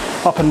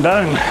up and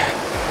down.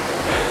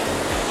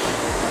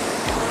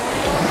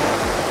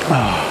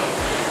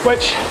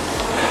 Which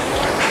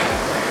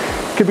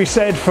could be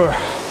said for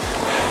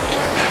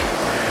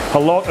a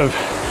lot of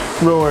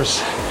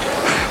rowers,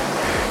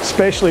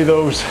 especially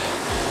those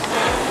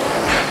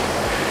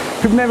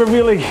who've never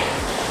really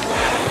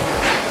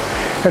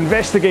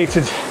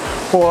investigated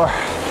or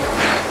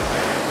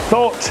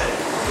thought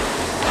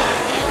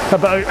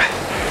about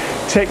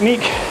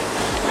technique.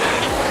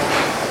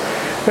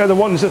 They're the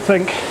ones that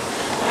think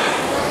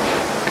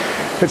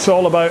it's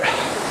all about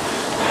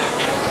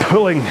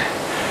pulling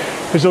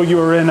as though you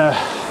were in a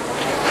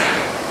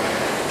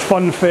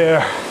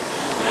funfair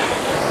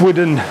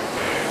wooden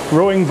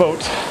rowing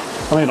boat.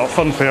 I mean, not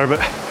funfair,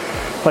 but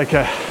like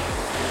a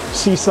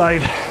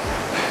seaside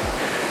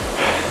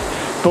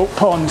boat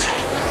pond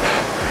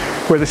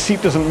where the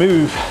seat doesn't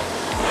move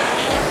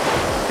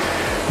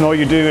and all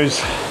you do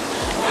is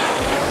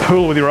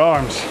pull with your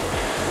arms.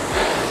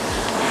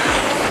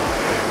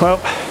 Well,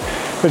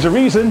 there's a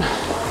reason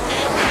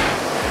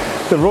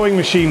the rowing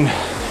machine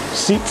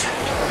seat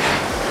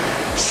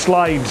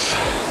slides,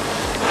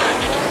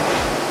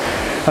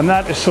 and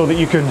that is so that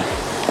you can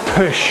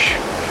push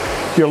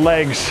your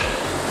legs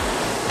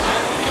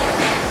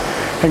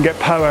and get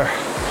power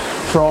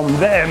from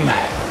them,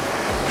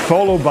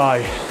 followed by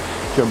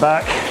your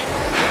back,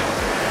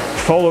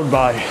 followed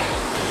by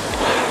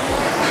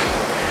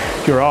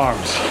your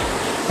arms.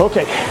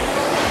 Okay,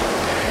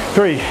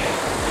 3,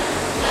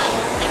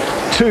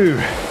 2,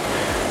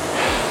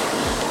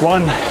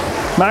 1,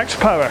 max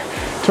power,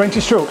 20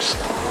 strokes.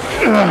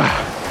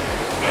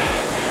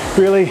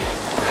 Really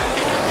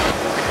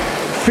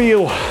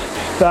feel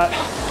that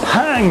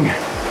hang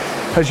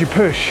as you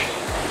push.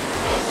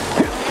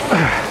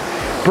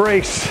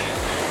 Brace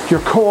your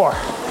core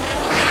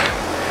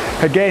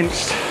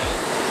against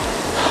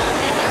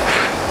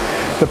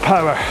the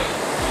power.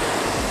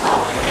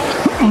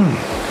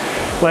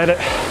 Let it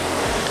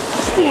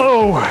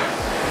flow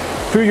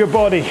through your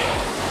body,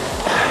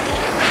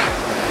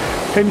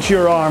 into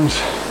your arms,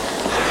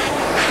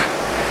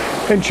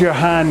 into your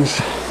hands,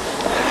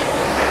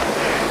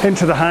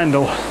 into the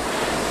handle.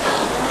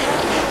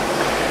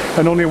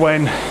 And only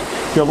when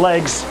your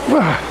legs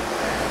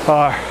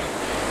are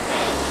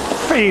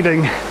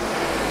fading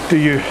do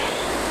you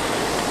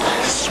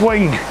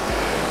swing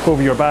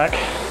over your back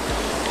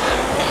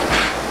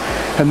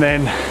and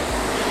then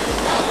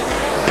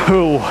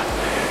pull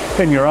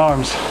in your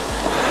arms.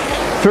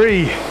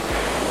 3,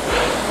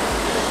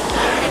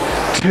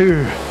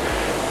 2,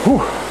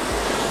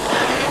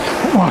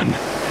 1.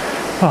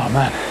 Oh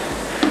man.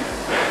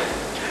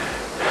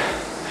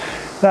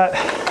 That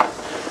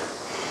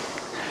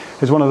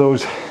is one of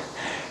those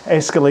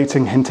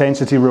escalating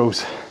intensity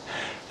rows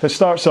that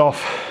starts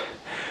off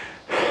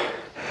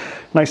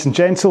nice and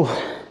gentle.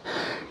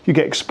 You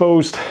get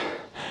exposed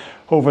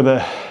over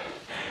the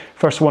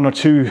first 1 or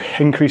 2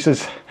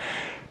 increases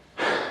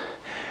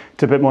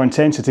to a bit more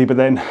intensity, but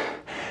then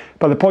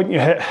by the point you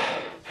hit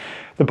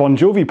the Bon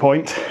Jovi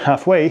point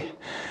halfway,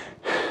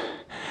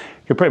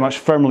 you're pretty much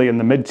firmly in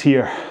the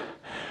mid-tier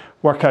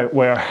workout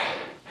where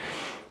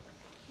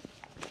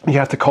you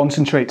have to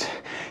concentrate.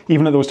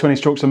 Even at those 20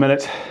 strokes a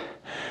minute,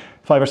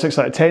 5 or 6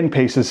 out of 10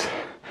 paces,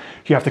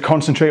 you have to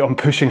concentrate on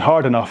pushing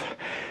hard enough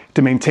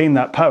to maintain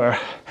that power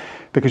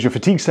because your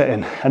fatigue set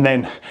in. And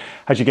then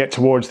as you get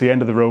towards the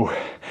end of the row,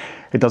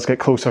 it does get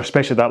closer,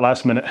 especially that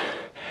last minute,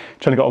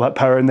 trying to get all that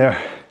power in there.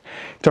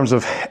 In terms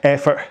of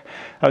effort,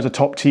 that was a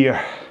top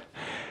tier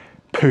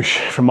push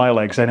from my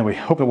legs anyway.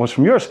 Hope it was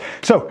from yours.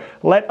 So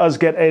let us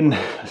get in,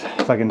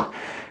 if I can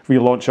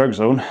relaunch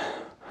ErgZone,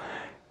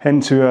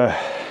 into a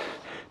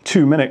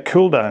 2-minute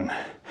cool down.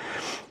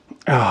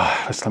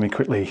 Let me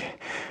quickly,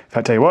 if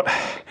I tell you what,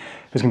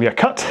 there's gonna be a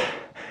cut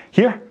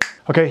here.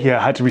 Okay, yeah,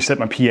 I had to reset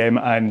my PM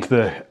and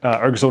the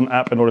ErgZone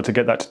app in order to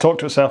get that to talk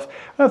to itself.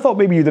 And I thought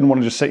maybe you didn't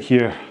want to just sit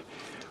here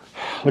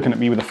looking at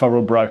me with a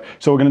furrowed brow.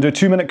 So we're gonna do a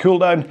 2-minute cool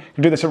down.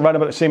 You do this at around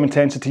about the same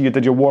intensity you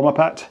did your warm up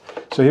at.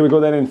 So here we go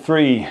then in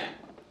 3,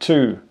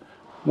 2,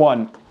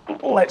 1,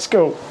 let's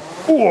go.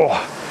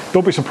 Oh,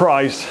 don't be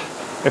surprised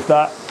if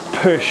that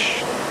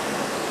push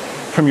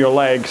from your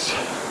legs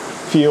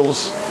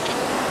feels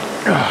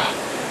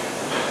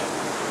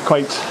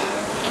quite,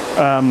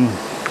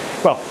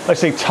 well, let's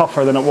say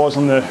tougher than it was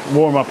on the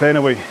warm up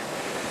anyway.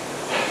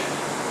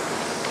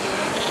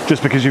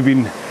 Just because you've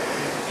been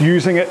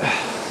using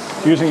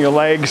your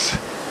legs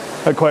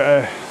at quite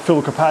a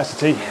full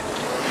capacity,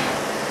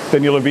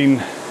 then you'll have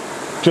been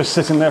just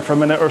sitting there for a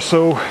minute or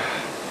so,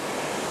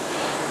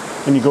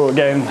 and you go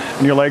again,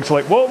 and your legs are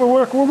like, "What? We're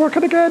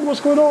working again. What's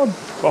going on?"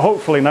 But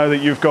hopefully, now that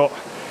you've got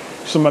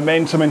some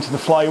momentum into the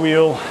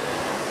flywheel,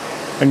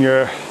 and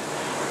you're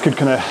good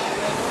kind of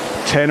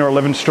 10 or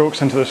 11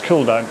 strokes into this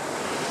cool down,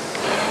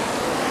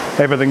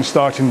 everything's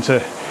starting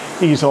to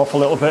ease off a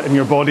little bit, and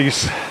your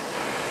body's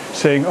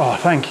saying, "Oh,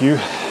 thank you.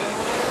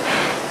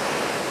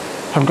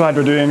 I'm glad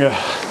we're doing a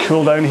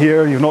cool down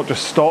here. You've not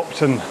just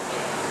stopped and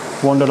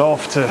wandered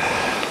off to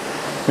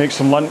make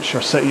some lunch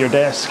or sit at your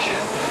desk."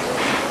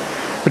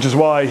 Which is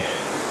why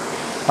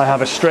I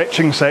have a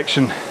stretching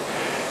section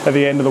at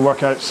the end of the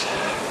workouts,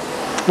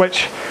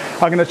 which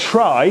I'm going to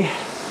try,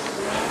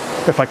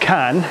 if I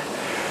can,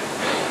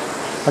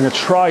 I'm going to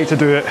try to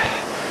do it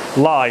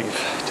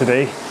live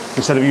today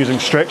instead of using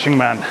Stretching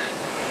Man.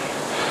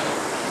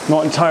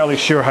 Not entirely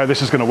sure how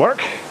this is going to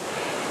work,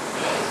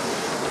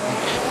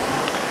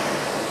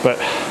 but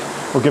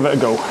we'll give it a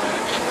go.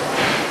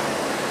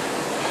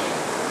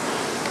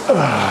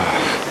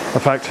 In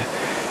fact,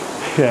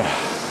 yeah,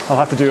 I'll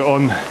have to do it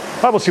on,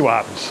 I will see what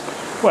happens,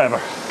 whatever.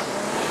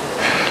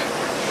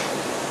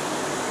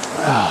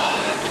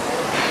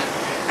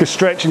 Because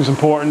stretching is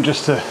important,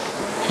 just to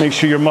make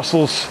sure your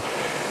muscles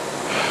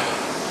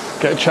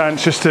get a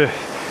chance just to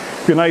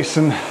be nice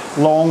and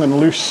long and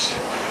loose.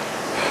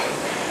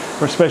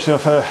 Or especially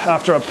if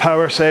after a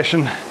power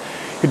session,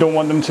 you don't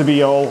want them to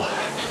be all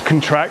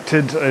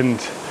contracted and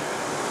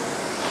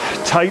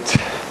tight,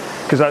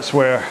 because that's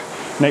where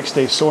next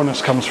day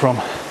soreness comes from.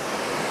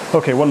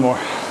 Okay, one more.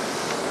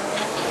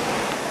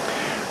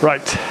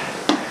 Right,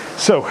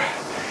 so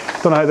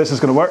don't know how this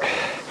is going to work,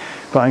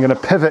 but I'm going to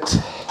pivot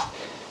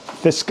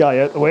this guy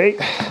out the way,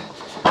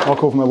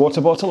 walk over my water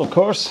bottle, of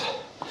course.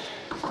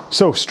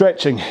 So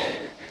stretching, I'm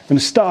going to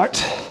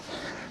start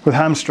with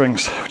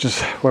hamstrings, which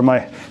is where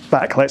my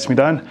back lets me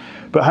down,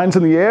 but hands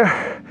in the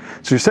air.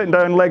 So you're sitting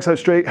down, legs out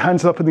straight,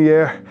 hands up in the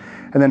air,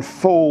 and then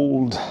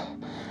fold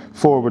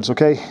forwards,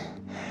 okay?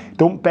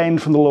 Don't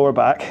bend from the lower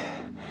back,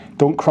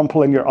 don't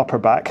crumple in your upper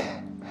back,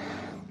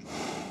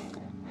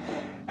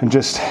 and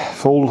just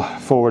fold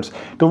forwards.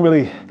 Don't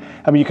really,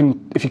 I mean, you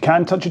can, if you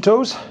can touch your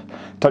toes,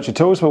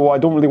 but what I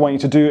don't really want you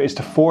to do is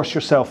to force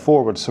yourself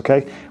forwards,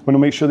 okay? You want to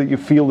make sure that you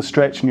feel the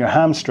stretch in your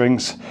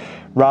hamstrings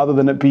rather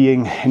than it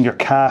being in your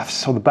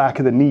calves or the back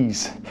of the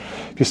knees.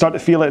 If you start to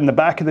feel it in the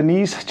back of the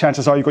knees,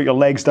 chances are you've got your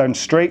legs down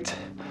straight.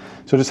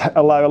 So just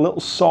allow a little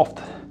soft,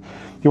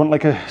 you want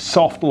like a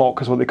soft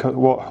lock is what they call,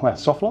 well,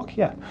 soft lock,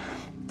 yeah.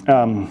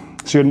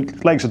 So your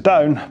legs are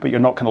down, but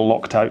you're not kind of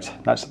locked out.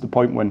 That's the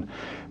point when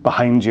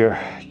behind your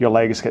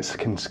legs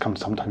can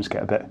sometimes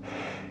get a bit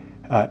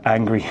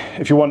angry.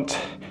 If you want,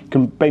 you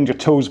can bend your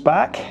toes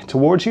back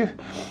towards you,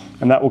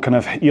 and that will kind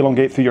of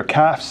elongate through your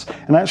calves.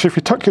 And actually, if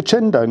you tuck your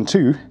chin down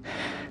too,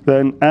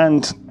 then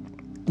and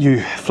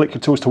you flick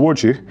your toes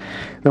towards you,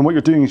 then what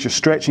you're doing is you're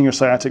stretching your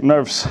sciatic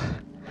nerves,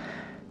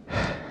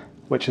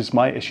 which is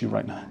my issue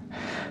right now.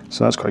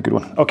 So that's quite a good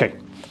one. Okay,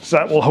 so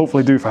that will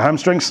hopefully do for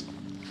hamstrings.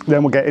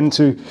 Then we'll get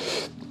into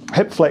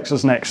hip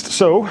flexors next.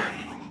 So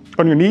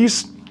on your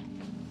knees,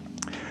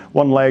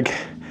 one leg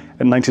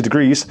at 90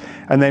 degrees,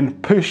 and then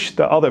push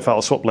the other,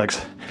 I'll swap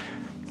legs.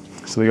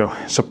 So there you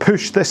go. So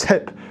push this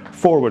hip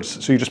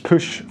forwards. So you just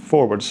push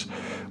forwards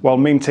while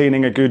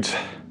maintaining a good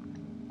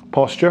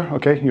posture.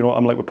 Okay, you know what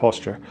I'm like with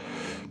posture.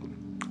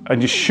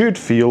 And you should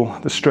feel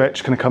the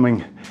stretch kind of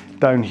coming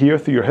down here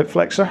through your hip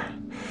flexor.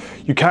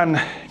 You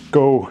can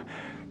go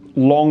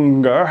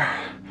longer,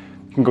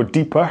 you can go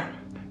deeper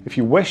if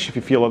you wish, if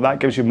you feel like that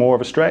gives you more of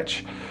a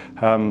stretch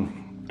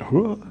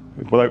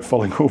without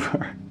falling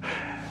over.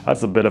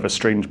 That's a bit of a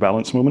strange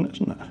balance moment,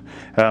 isn't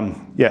it?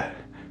 Yeah,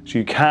 so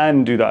you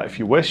can do that if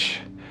you wish.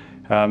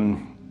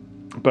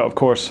 But of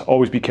course,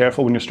 always be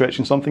careful when you're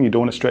stretching something. You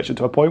don't want to stretch it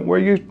to a point where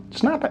you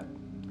snap it.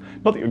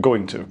 Not that you're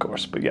going to, of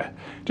course, but yeah.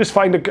 Just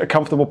find a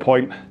comfortable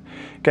point.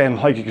 Again,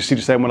 like you can see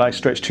just then, when I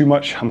stretch too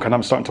much,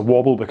 I'm starting to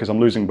wobble because I'm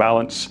losing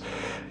balance.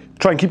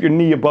 Try and keep your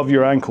knee above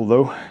your ankle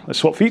though. Let's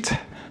swap feet.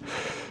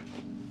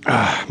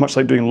 Much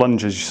like doing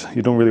lunges,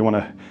 you don't really want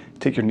to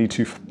take your knee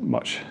too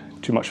much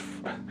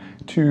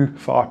too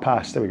far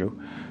past. There we go.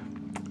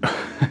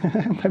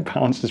 My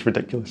balance is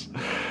ridiculous.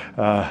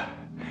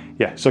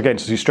 Yeah, so again,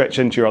 so you stretch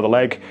into your other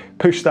leg,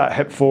 push that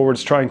hip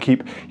forwards, try and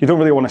keep, you don't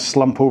really want to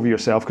slump over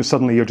yourself because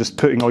suddenly you're just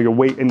putting all your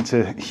weight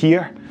into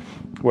here.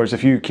 Whereas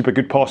if you keep a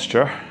good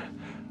posture,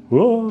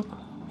 whoa,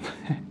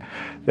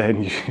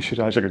 then you should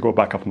actually go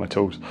back up on my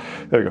toes.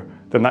 There we go.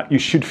 Then that you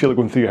should feel it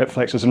going through your hip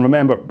flexors. And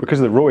remember, because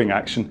of the rowing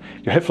action,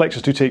 your hip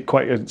flexors do take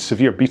quite a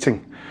severe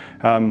beating,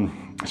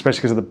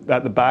 especially because of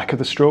at the back of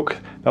the stroke,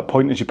 that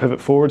point as you pivot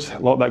forwards, a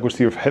lot of that goes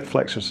through your hip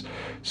flexors.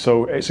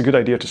 So it's a good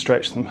idea to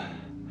stretch them.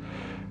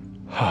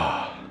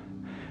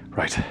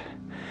 Right.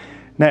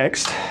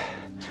 Next,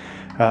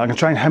 I'm going to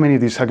try and, how many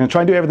of these? I'm going to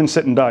try and do everything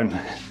sitting down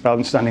rather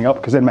than standing up,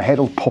 because then my head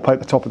will pop out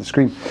the top of the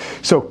screen.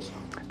 So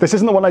this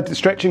isn't the one the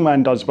Stretching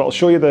Man does, but I'll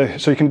show you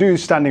so you can do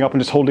standing up and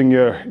just holding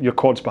your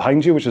quads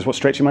behind you, which is what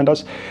Stretching Man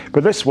does.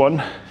 But this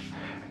one,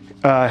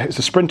 it's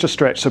a sprinter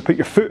stretch. So put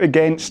your foot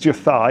against your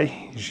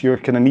thigh, your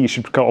kind of knee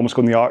should almost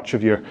go in the arch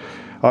of your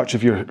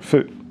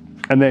foot.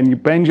 And then you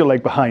bend your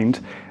leg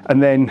behind,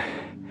 and then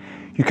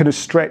you kind of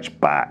stretch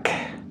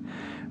back.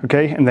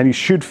 Okay, and then you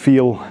should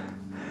feel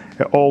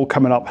it all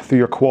coming up through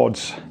your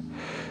quads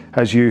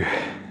as you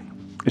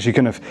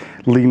kind of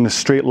lean the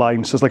straight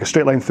line. So it's like a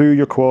straight line through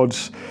your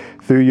quads,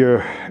 through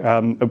your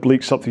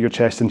obliques, up through your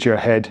chest, into your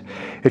head.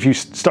 If you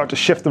start to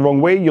shift the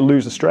wrong way, you'll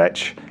lose the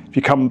stretch. If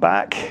you come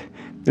back,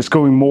 it's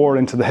going more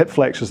into the hip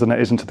flexors than it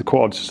is into the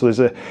quads. So there's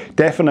a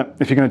definite,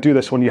 if you're going to do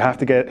this one, you have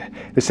to get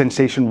the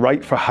sensation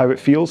right for how it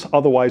feels.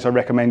 Otherwise, I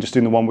recommend just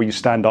doing the one where you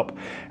stand up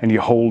and you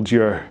hold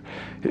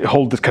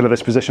this kind of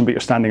this position, but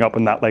you're standing up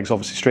and that leg's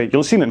obviously straight.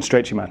 You'll have seen it in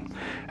Stretchy Man,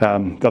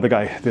 the other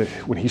guy,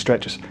 when he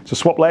stretches. So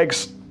swap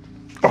legs.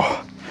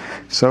 Oh.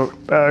 So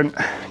down,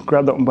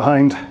 grab that one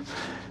behind.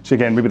 So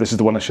again, maybe this is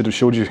the one I should have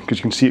showed you because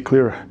you can see it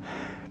clearer.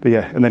 But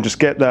yeah, and then just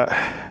get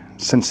that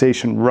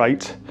sensation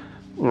right.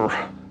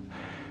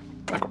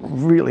 I've got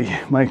really,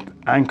 my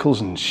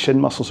ankles and shin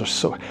muscles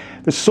are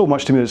there's so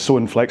much to me that's so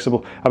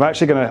inflexible.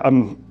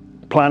 I'm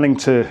planning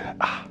to,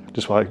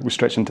 just while we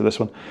stretch into this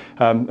one,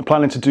 I'm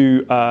planning to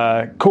do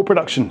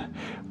co-production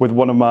with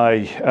one of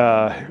my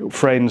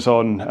friends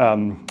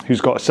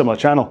who's got a similar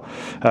channel,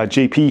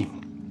 JP.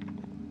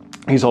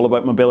 He's all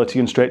about mobility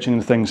and stretching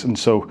and things, and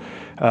so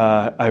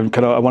I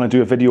want to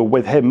do a video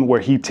with him where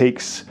he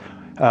takes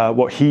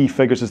what he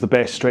figures is the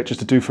best stretches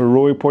to do for a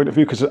rowing point of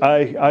view, because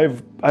I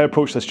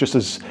approach this just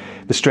as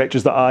the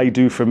stretches that I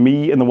do for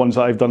me and the ones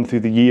that I've done through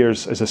the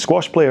years as a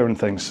squash player and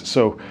things.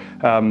 So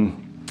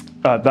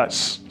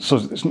it's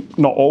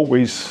not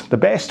always the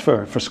best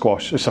for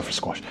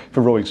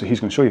rowing. So he's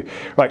going to show you.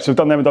 Right, so we've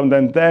done them.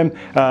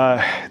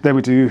 Then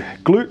we do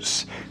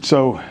glutes.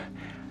 So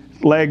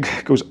leg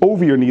goes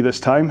over your knee this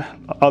time.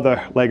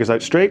 Other leg is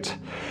out straight.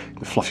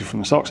 Fluffy from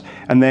the socks,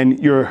 and then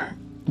you're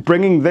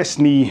bringing this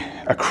knee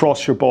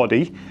across your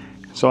body.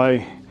 So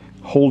I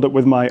hold it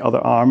with my other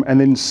arm and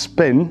then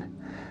spin,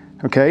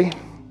 okay?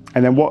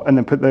 And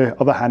then put the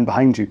other hand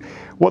behind you.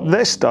 What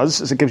this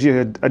does is it gives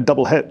you a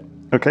double hit,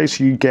 okay?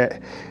 So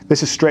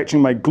this is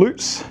stretching my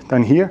glutes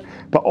down here,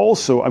 but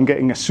also I'm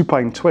getting a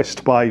supine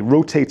twist by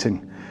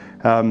rotating.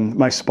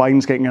 My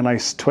spine's getting a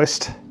nice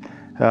twist,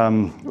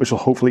 which will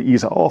hopefully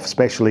ease it off,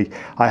 especially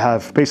I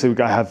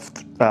have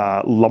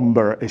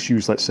lumbar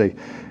issues, let's say.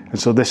 And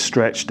so this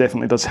stretch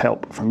definitely does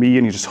help for me,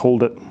 and you just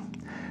hold it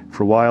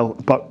for a while.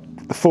 But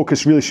the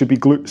focus really should be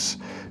glutes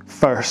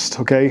first,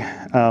 okay?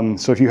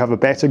 So if you have a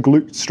better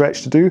glute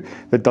stretch to do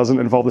that doesn't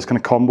involve this kind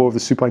of combo of the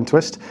supine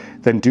twist,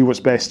 then do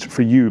what's best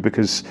for you,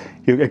 because,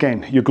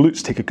 again, your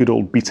glutes take a good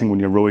old beating when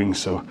you're rowing.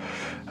 So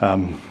now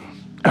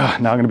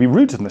I'm going to be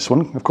rude in this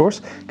one, of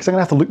course, because I'm going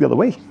to have to look the other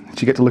way, so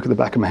you get to look at the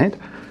back of my head.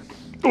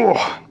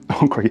 Oh,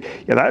 crikey.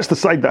 Yeah, that's the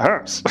side that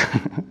hurts.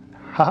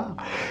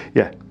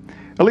 Yeah.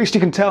 At least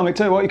you can tell me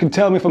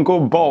if I'm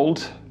going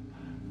bald.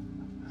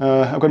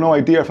 I've got no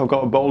idea if I've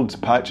got a bald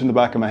patch in the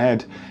back of my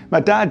head. My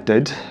dad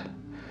did.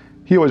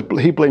 He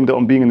blamed it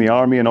on being in the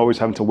army and always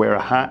having to wear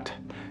a hat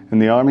in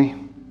the army.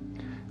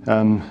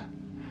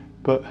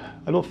 But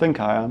I don't think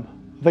I am.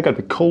 I think I'd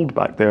be cold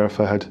back there if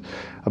I had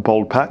a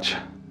bald patch.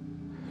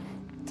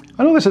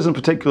 I know this isn't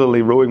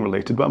particularly rowing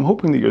related, but I'm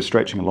hoping that you're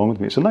stretching along with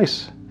me. It's a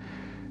nice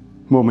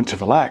moment to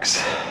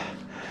relax.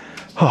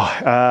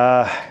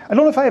 I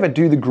don't know if I ever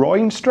do the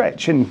groin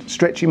stretch in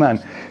Stretchy Man.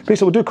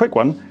 Basically, we'll do a quick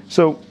one.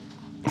 So,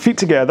 feet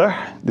together.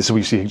 This is where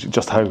you see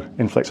just how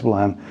inflexible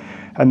I am.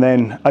 And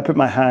then I put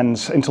my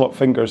hands, interlock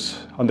fingers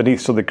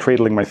underneath so they're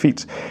cradling my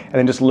feet. And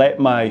then just let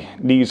my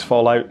knees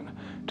fall out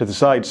to the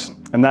sides.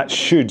 And that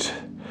should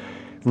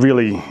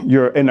really,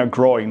 your inner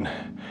groin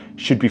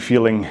should be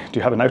feeling, do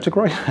you have an outer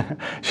groin?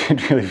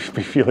 Should really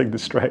be feeling the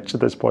stretch at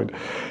this point.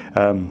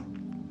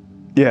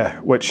 Yeah,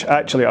 which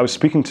actually I was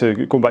going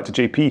back to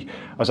JP,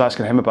 I was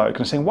asking him about it,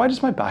 kind of saying, why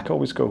does my back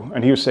always go?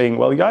 And he was saying,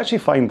 well, you actually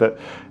find that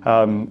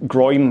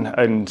groin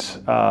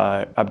and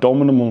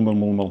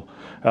abdominal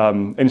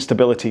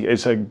instability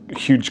is a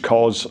huge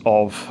cause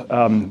of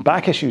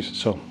back issues.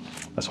 So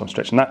that's why I'm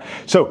stretching that.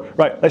 So,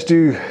 right,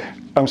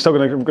 I'm still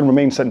going to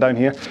remain sitting down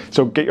here.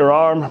 So get your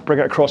arm, bring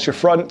it across your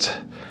front,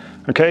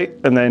 okay?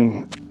 And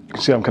then you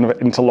can see I'm kind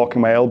of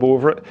interlocking my elbow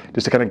over it,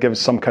 just to kind of give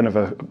some kind of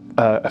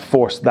a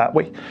force that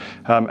way.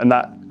 And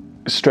that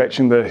is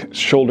stretching the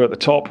shoulder at the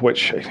top,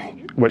 which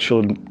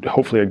you'll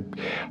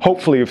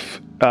hopefully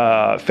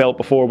have felt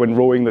before when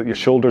rowing, that your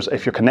shoulders,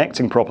 if you're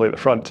connecting properly at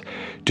the front,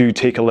 do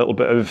take a little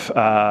bit of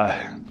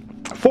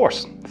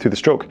force through the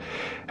stroke.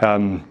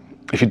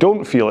 If you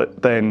don't feel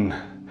it, then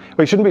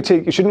you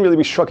shouldn't really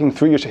be shrugging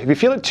through your. If you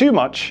feel it too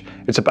much,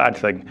 it's a bad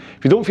thing.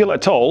 If you don't feel it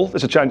at all,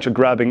 there's a chance you're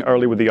grabbing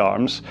early with the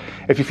arms.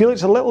 If you feel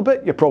it's a little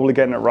bit, you're probably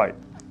getting it right.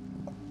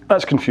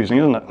 That's confusing,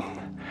 isn't it?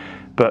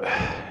 But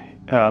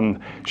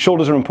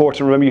shoulders are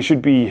important. Remember, you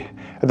should be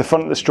at the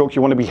front of the stroke.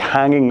 You want to be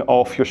hanging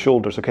off your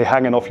shoulders, okay?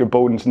 Hanging off your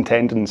bones and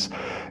tendons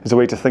is a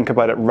way to think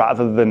about it,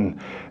 rather than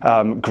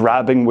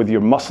grabbing with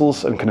your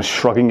muscles and kind of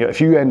shrugging it. If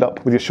you end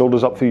up with your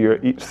shoulders up in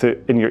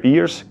your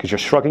ears because you're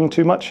shrugging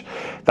too much,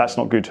 that's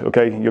not good,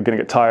 okay? You're going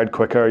to get tired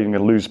quicker, you're going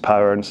to lose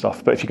power and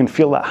stuff. But if you can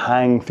feel that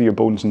hang through your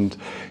bones and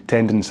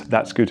tendons,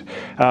 that's good.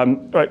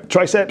 Right,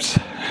 triceps.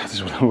 This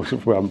is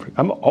where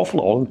I'm awful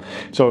at all.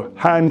 So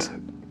hand,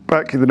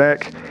 back of the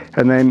neck,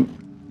 and then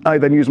I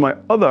then use my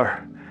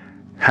other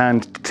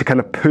hand to kind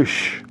of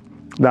push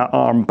that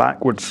arm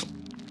backwards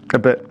a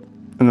bit,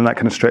 and then that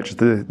kind of stretches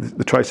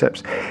the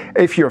triceps.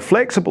 If you're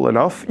flexible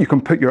enough, you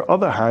can put your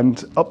other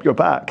hand up your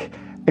back,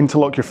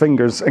 interlock your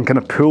fingers, and kind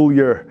of pull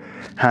your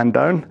hand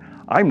down.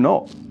 I'm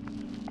not.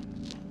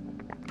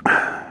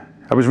 I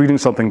was reading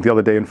something the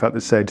other day, in fact,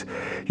 that said,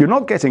 you're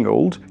not getting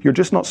old, you're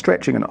just not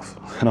stretching enough.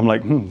 And I'm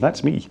like,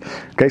 that's me.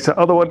 Okay, so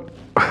other one,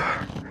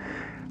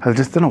 I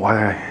just don't know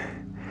why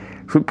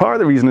So part of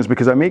the reason is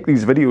because I make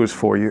these videos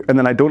for you and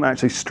then I don't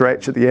actually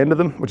stretch at the end of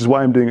them, which is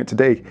why I'm doing it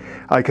today.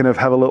 I kind of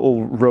have a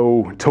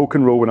little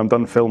token row when I'm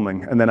done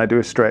filming, and then I do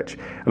a stretch,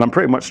 and I'm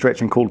pretty much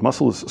stretching cold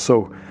muscles.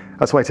 So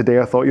that's why today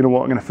I thought, you know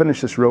what, I'm going to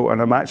finish this row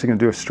and I'm actually going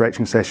to do a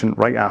stretching session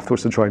right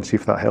afterwards to try and see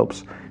if that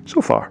helps. So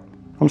far,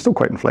 I'm still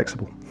quite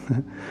inflexible.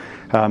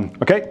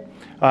 Okay.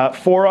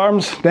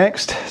 Forearms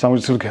next. So I'm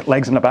just going to get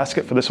legs in a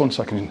basket for this one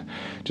so I can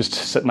just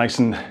sit nice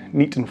and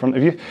neat in front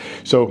of you.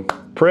 So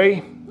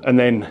pray, and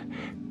then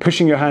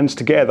pushing your hands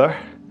together,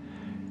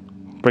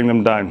 bring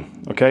them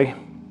down, okay?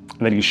 And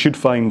then you should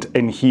find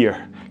in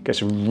here,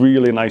 gets a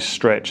really nice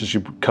stretch as you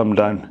come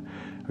down,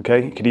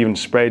 okay? You could even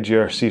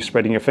see if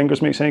spreading your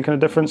fingers makes any kind of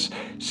difference.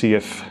 See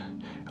if,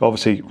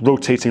 obviously,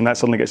 rotating that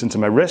suddenly gets into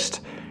my wrist,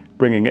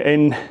 bringing it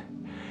in,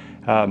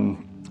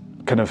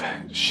 kind of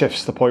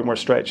shifts the point where it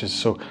stretches.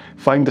 So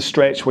find the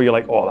stretch where you're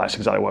like, oh, that's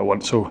exactly what I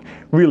want. So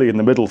really in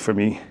the middle for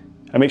me,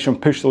 and make sure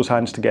and push those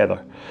hands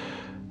together.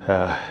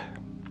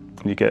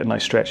 And you get a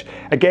nice stretch.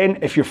 Again,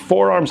 if your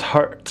forearms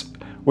hurt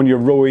when you're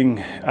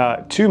rowing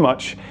too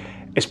much,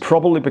 it's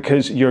probably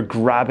because you're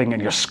grabbing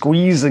and you're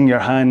squeezing your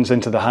hands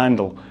into the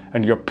handle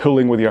and you're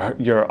pulling with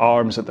your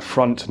arms at the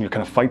front and you're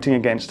kind of fighting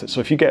against it.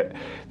 So if you get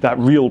that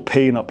real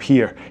pain up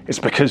here, it's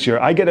because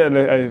I get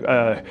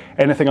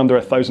anything under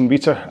 1,000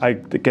 meter, I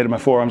get in my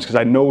forearms because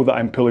I know that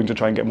I'm pulling to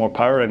try and get more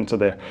power into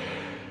there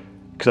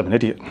because I'm an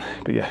idiot.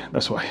 But yeah,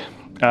 that's why.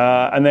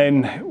 And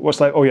then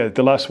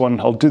the last one,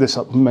 I'll do this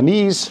up my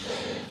knees,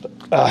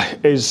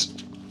 is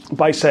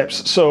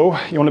biceps. So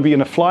you want to be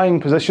in a flying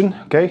position,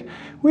 okay?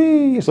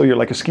 Whee, so you're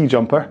like a ski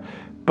jumper,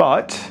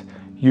 but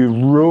you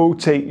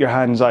rotate your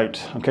hands out,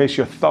 okay? So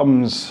your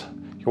thumbs,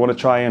 you want to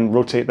try and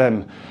rotate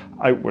them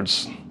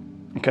outwards,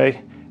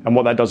 okay? And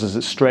what that does is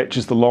it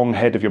stretches the long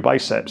head of your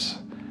biceps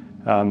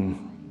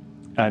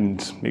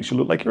and makes you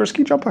look like you're a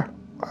ski jumper.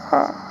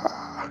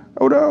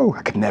 Oh no,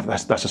 I could never,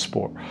 that's a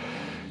sport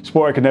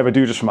I could never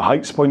do just from a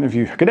heights point of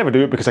view. I could never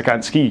do it because I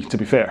can't ski, to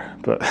be fair,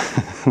 but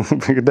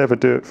I could never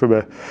do it from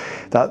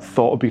that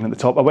thought of being at the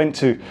top.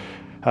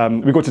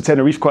 We go to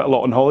Tenerife quite a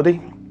lot on holiday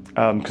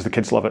because the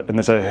kids love it, and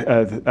there's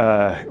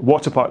a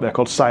water park there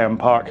called Siam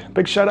Park.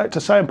 Big shout out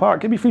to Siam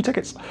Park, give me free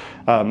tickets.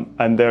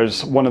 And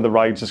there's one of the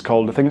rides is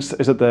called, I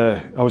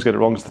always get it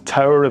wrong, it's the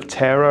Tower of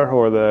Terror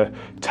or the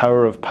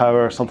Tower of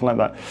Power, something like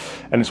that.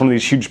 And it's one of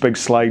these huge big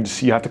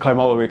slides. You have to climb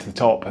all the way to the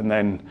top, and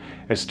then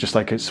it's just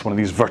like it's one of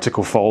these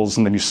vertical falls,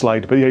 and then you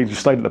slide. But yeah, you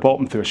slide at the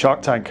bottom through a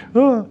shark tank.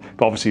 But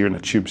obviously you're in the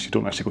tubes, you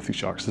don't actually go through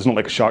sharks. There's not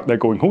like a shark there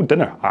going, oh,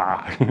 dinner.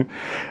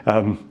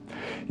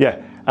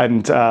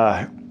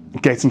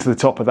 Getting to the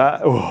top of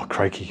that, oh,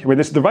 crikey. I mean,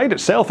 the ride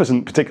itself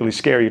isn't particularly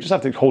scary. You just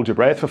have to hold your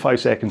breath for 5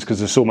 seconds because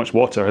there's so much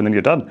water, and then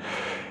you're done.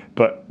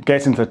 But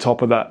getting to the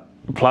top of that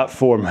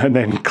platform and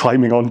then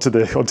climbing onto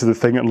the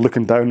thing and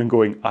looking down and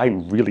going,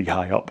 I'm really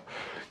high up.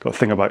 Got a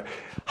thing about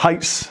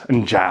heights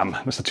and jam.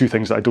 That's the two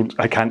things that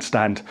I can't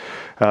stand.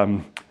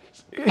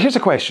 Here's a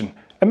question.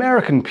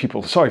 American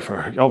people, sorry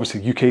for,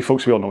 obviously UK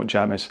folks, we all know what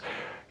jam is.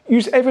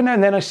 Every now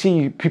and then I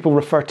see people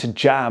refer to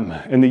jam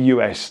in the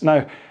US.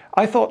 Now,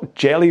 I thought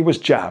jelly was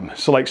jam.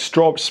 So like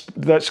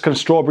that's kind of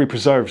strawberry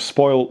preserve,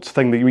 spoiled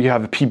thing that you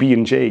have, the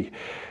PB&J.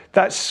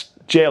 That's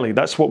jelly,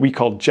 that's what we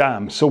call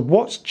jam. So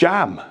what's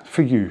jam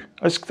for you?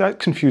 That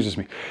confuses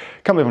me.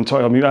 Can't believe I'm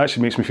talking. I mean, it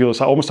actually makes me feel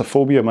it's almost a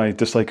phobia, my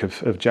dislike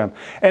of jam.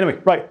 Anyway,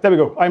 right, there we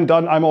go. I'm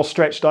done. I'm all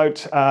stretched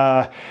out.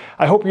 I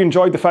hope you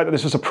enjoyed the fact that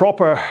this was a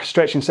proper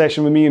stretching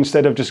session with me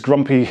instead of just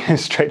grumpy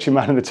stretching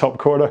man in the top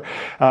corner.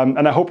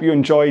 And I hope you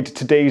enjoyed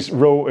today's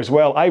row as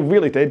well. I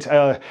really did.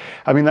 I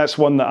mean, that's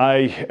one that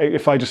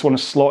if I just want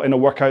to slot in a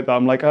workout that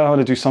I'm like, oh, I want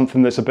to do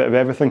something that's a bit of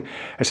everything,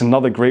 it's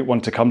another great one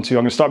to come to.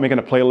 I'm going to start making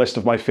a playlist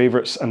of my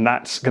favorites, and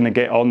that's going to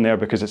get on there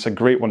because it's a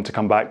great one to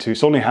come back to.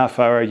 It's only half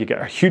hour. You get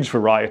a huge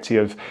variety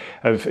of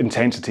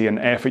intensity and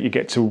effort. You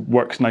get to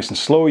work nice and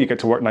slow, you get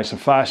to work nice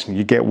and fast, and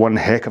you get one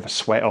heck of a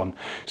sweat on.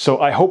 So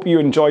I hope you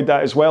enjoyed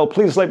that as well.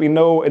 Please let me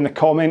know in the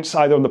comments,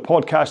 either on the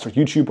podcast or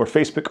YouTube or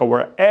Facebook or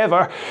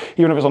wherever,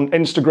 even if it's on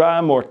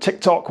Instagram or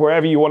TikTok,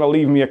 wherever you want to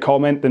leave me a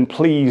comment, then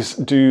please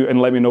do, and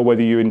let me know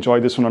whether you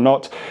enjoyed this one or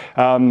not.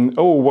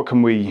 What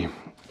can we...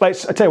 I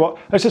tell you what,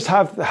 let's just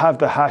have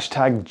the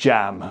hashtag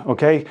jam,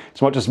 okay?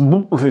 As much as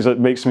it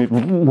makes me...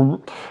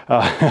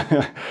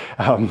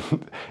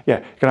 yeah,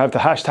 you can have the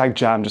hashtag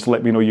jam, just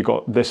let me know you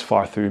got this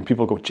far through. And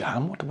people go,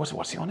 jam?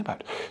 What's he on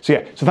about? So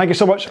yeah, so thank you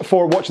so much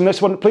for watching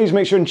this one. Please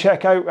make sure and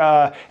check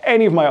out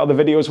any of my other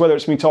videos, whether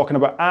it's me talking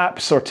about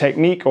apps or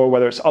technique, or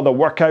whether it's other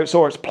workouts,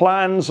 or it's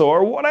plans,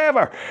 or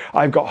whatever.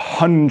 I've got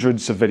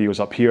hundreds of videos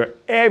up here.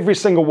 Every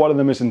single one of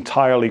them is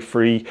entirely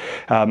free,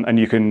 and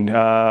you can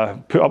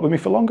put up with me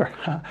for longer.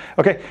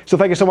 Okay, so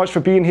thank you so much for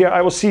being here. I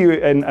will see you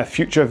in a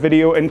future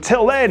video.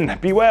 Until then,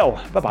 be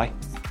well. Bye-bye.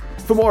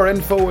 For more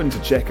info and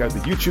to check out the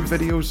YouTube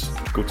videos,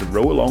 go to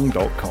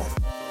rowalong.com.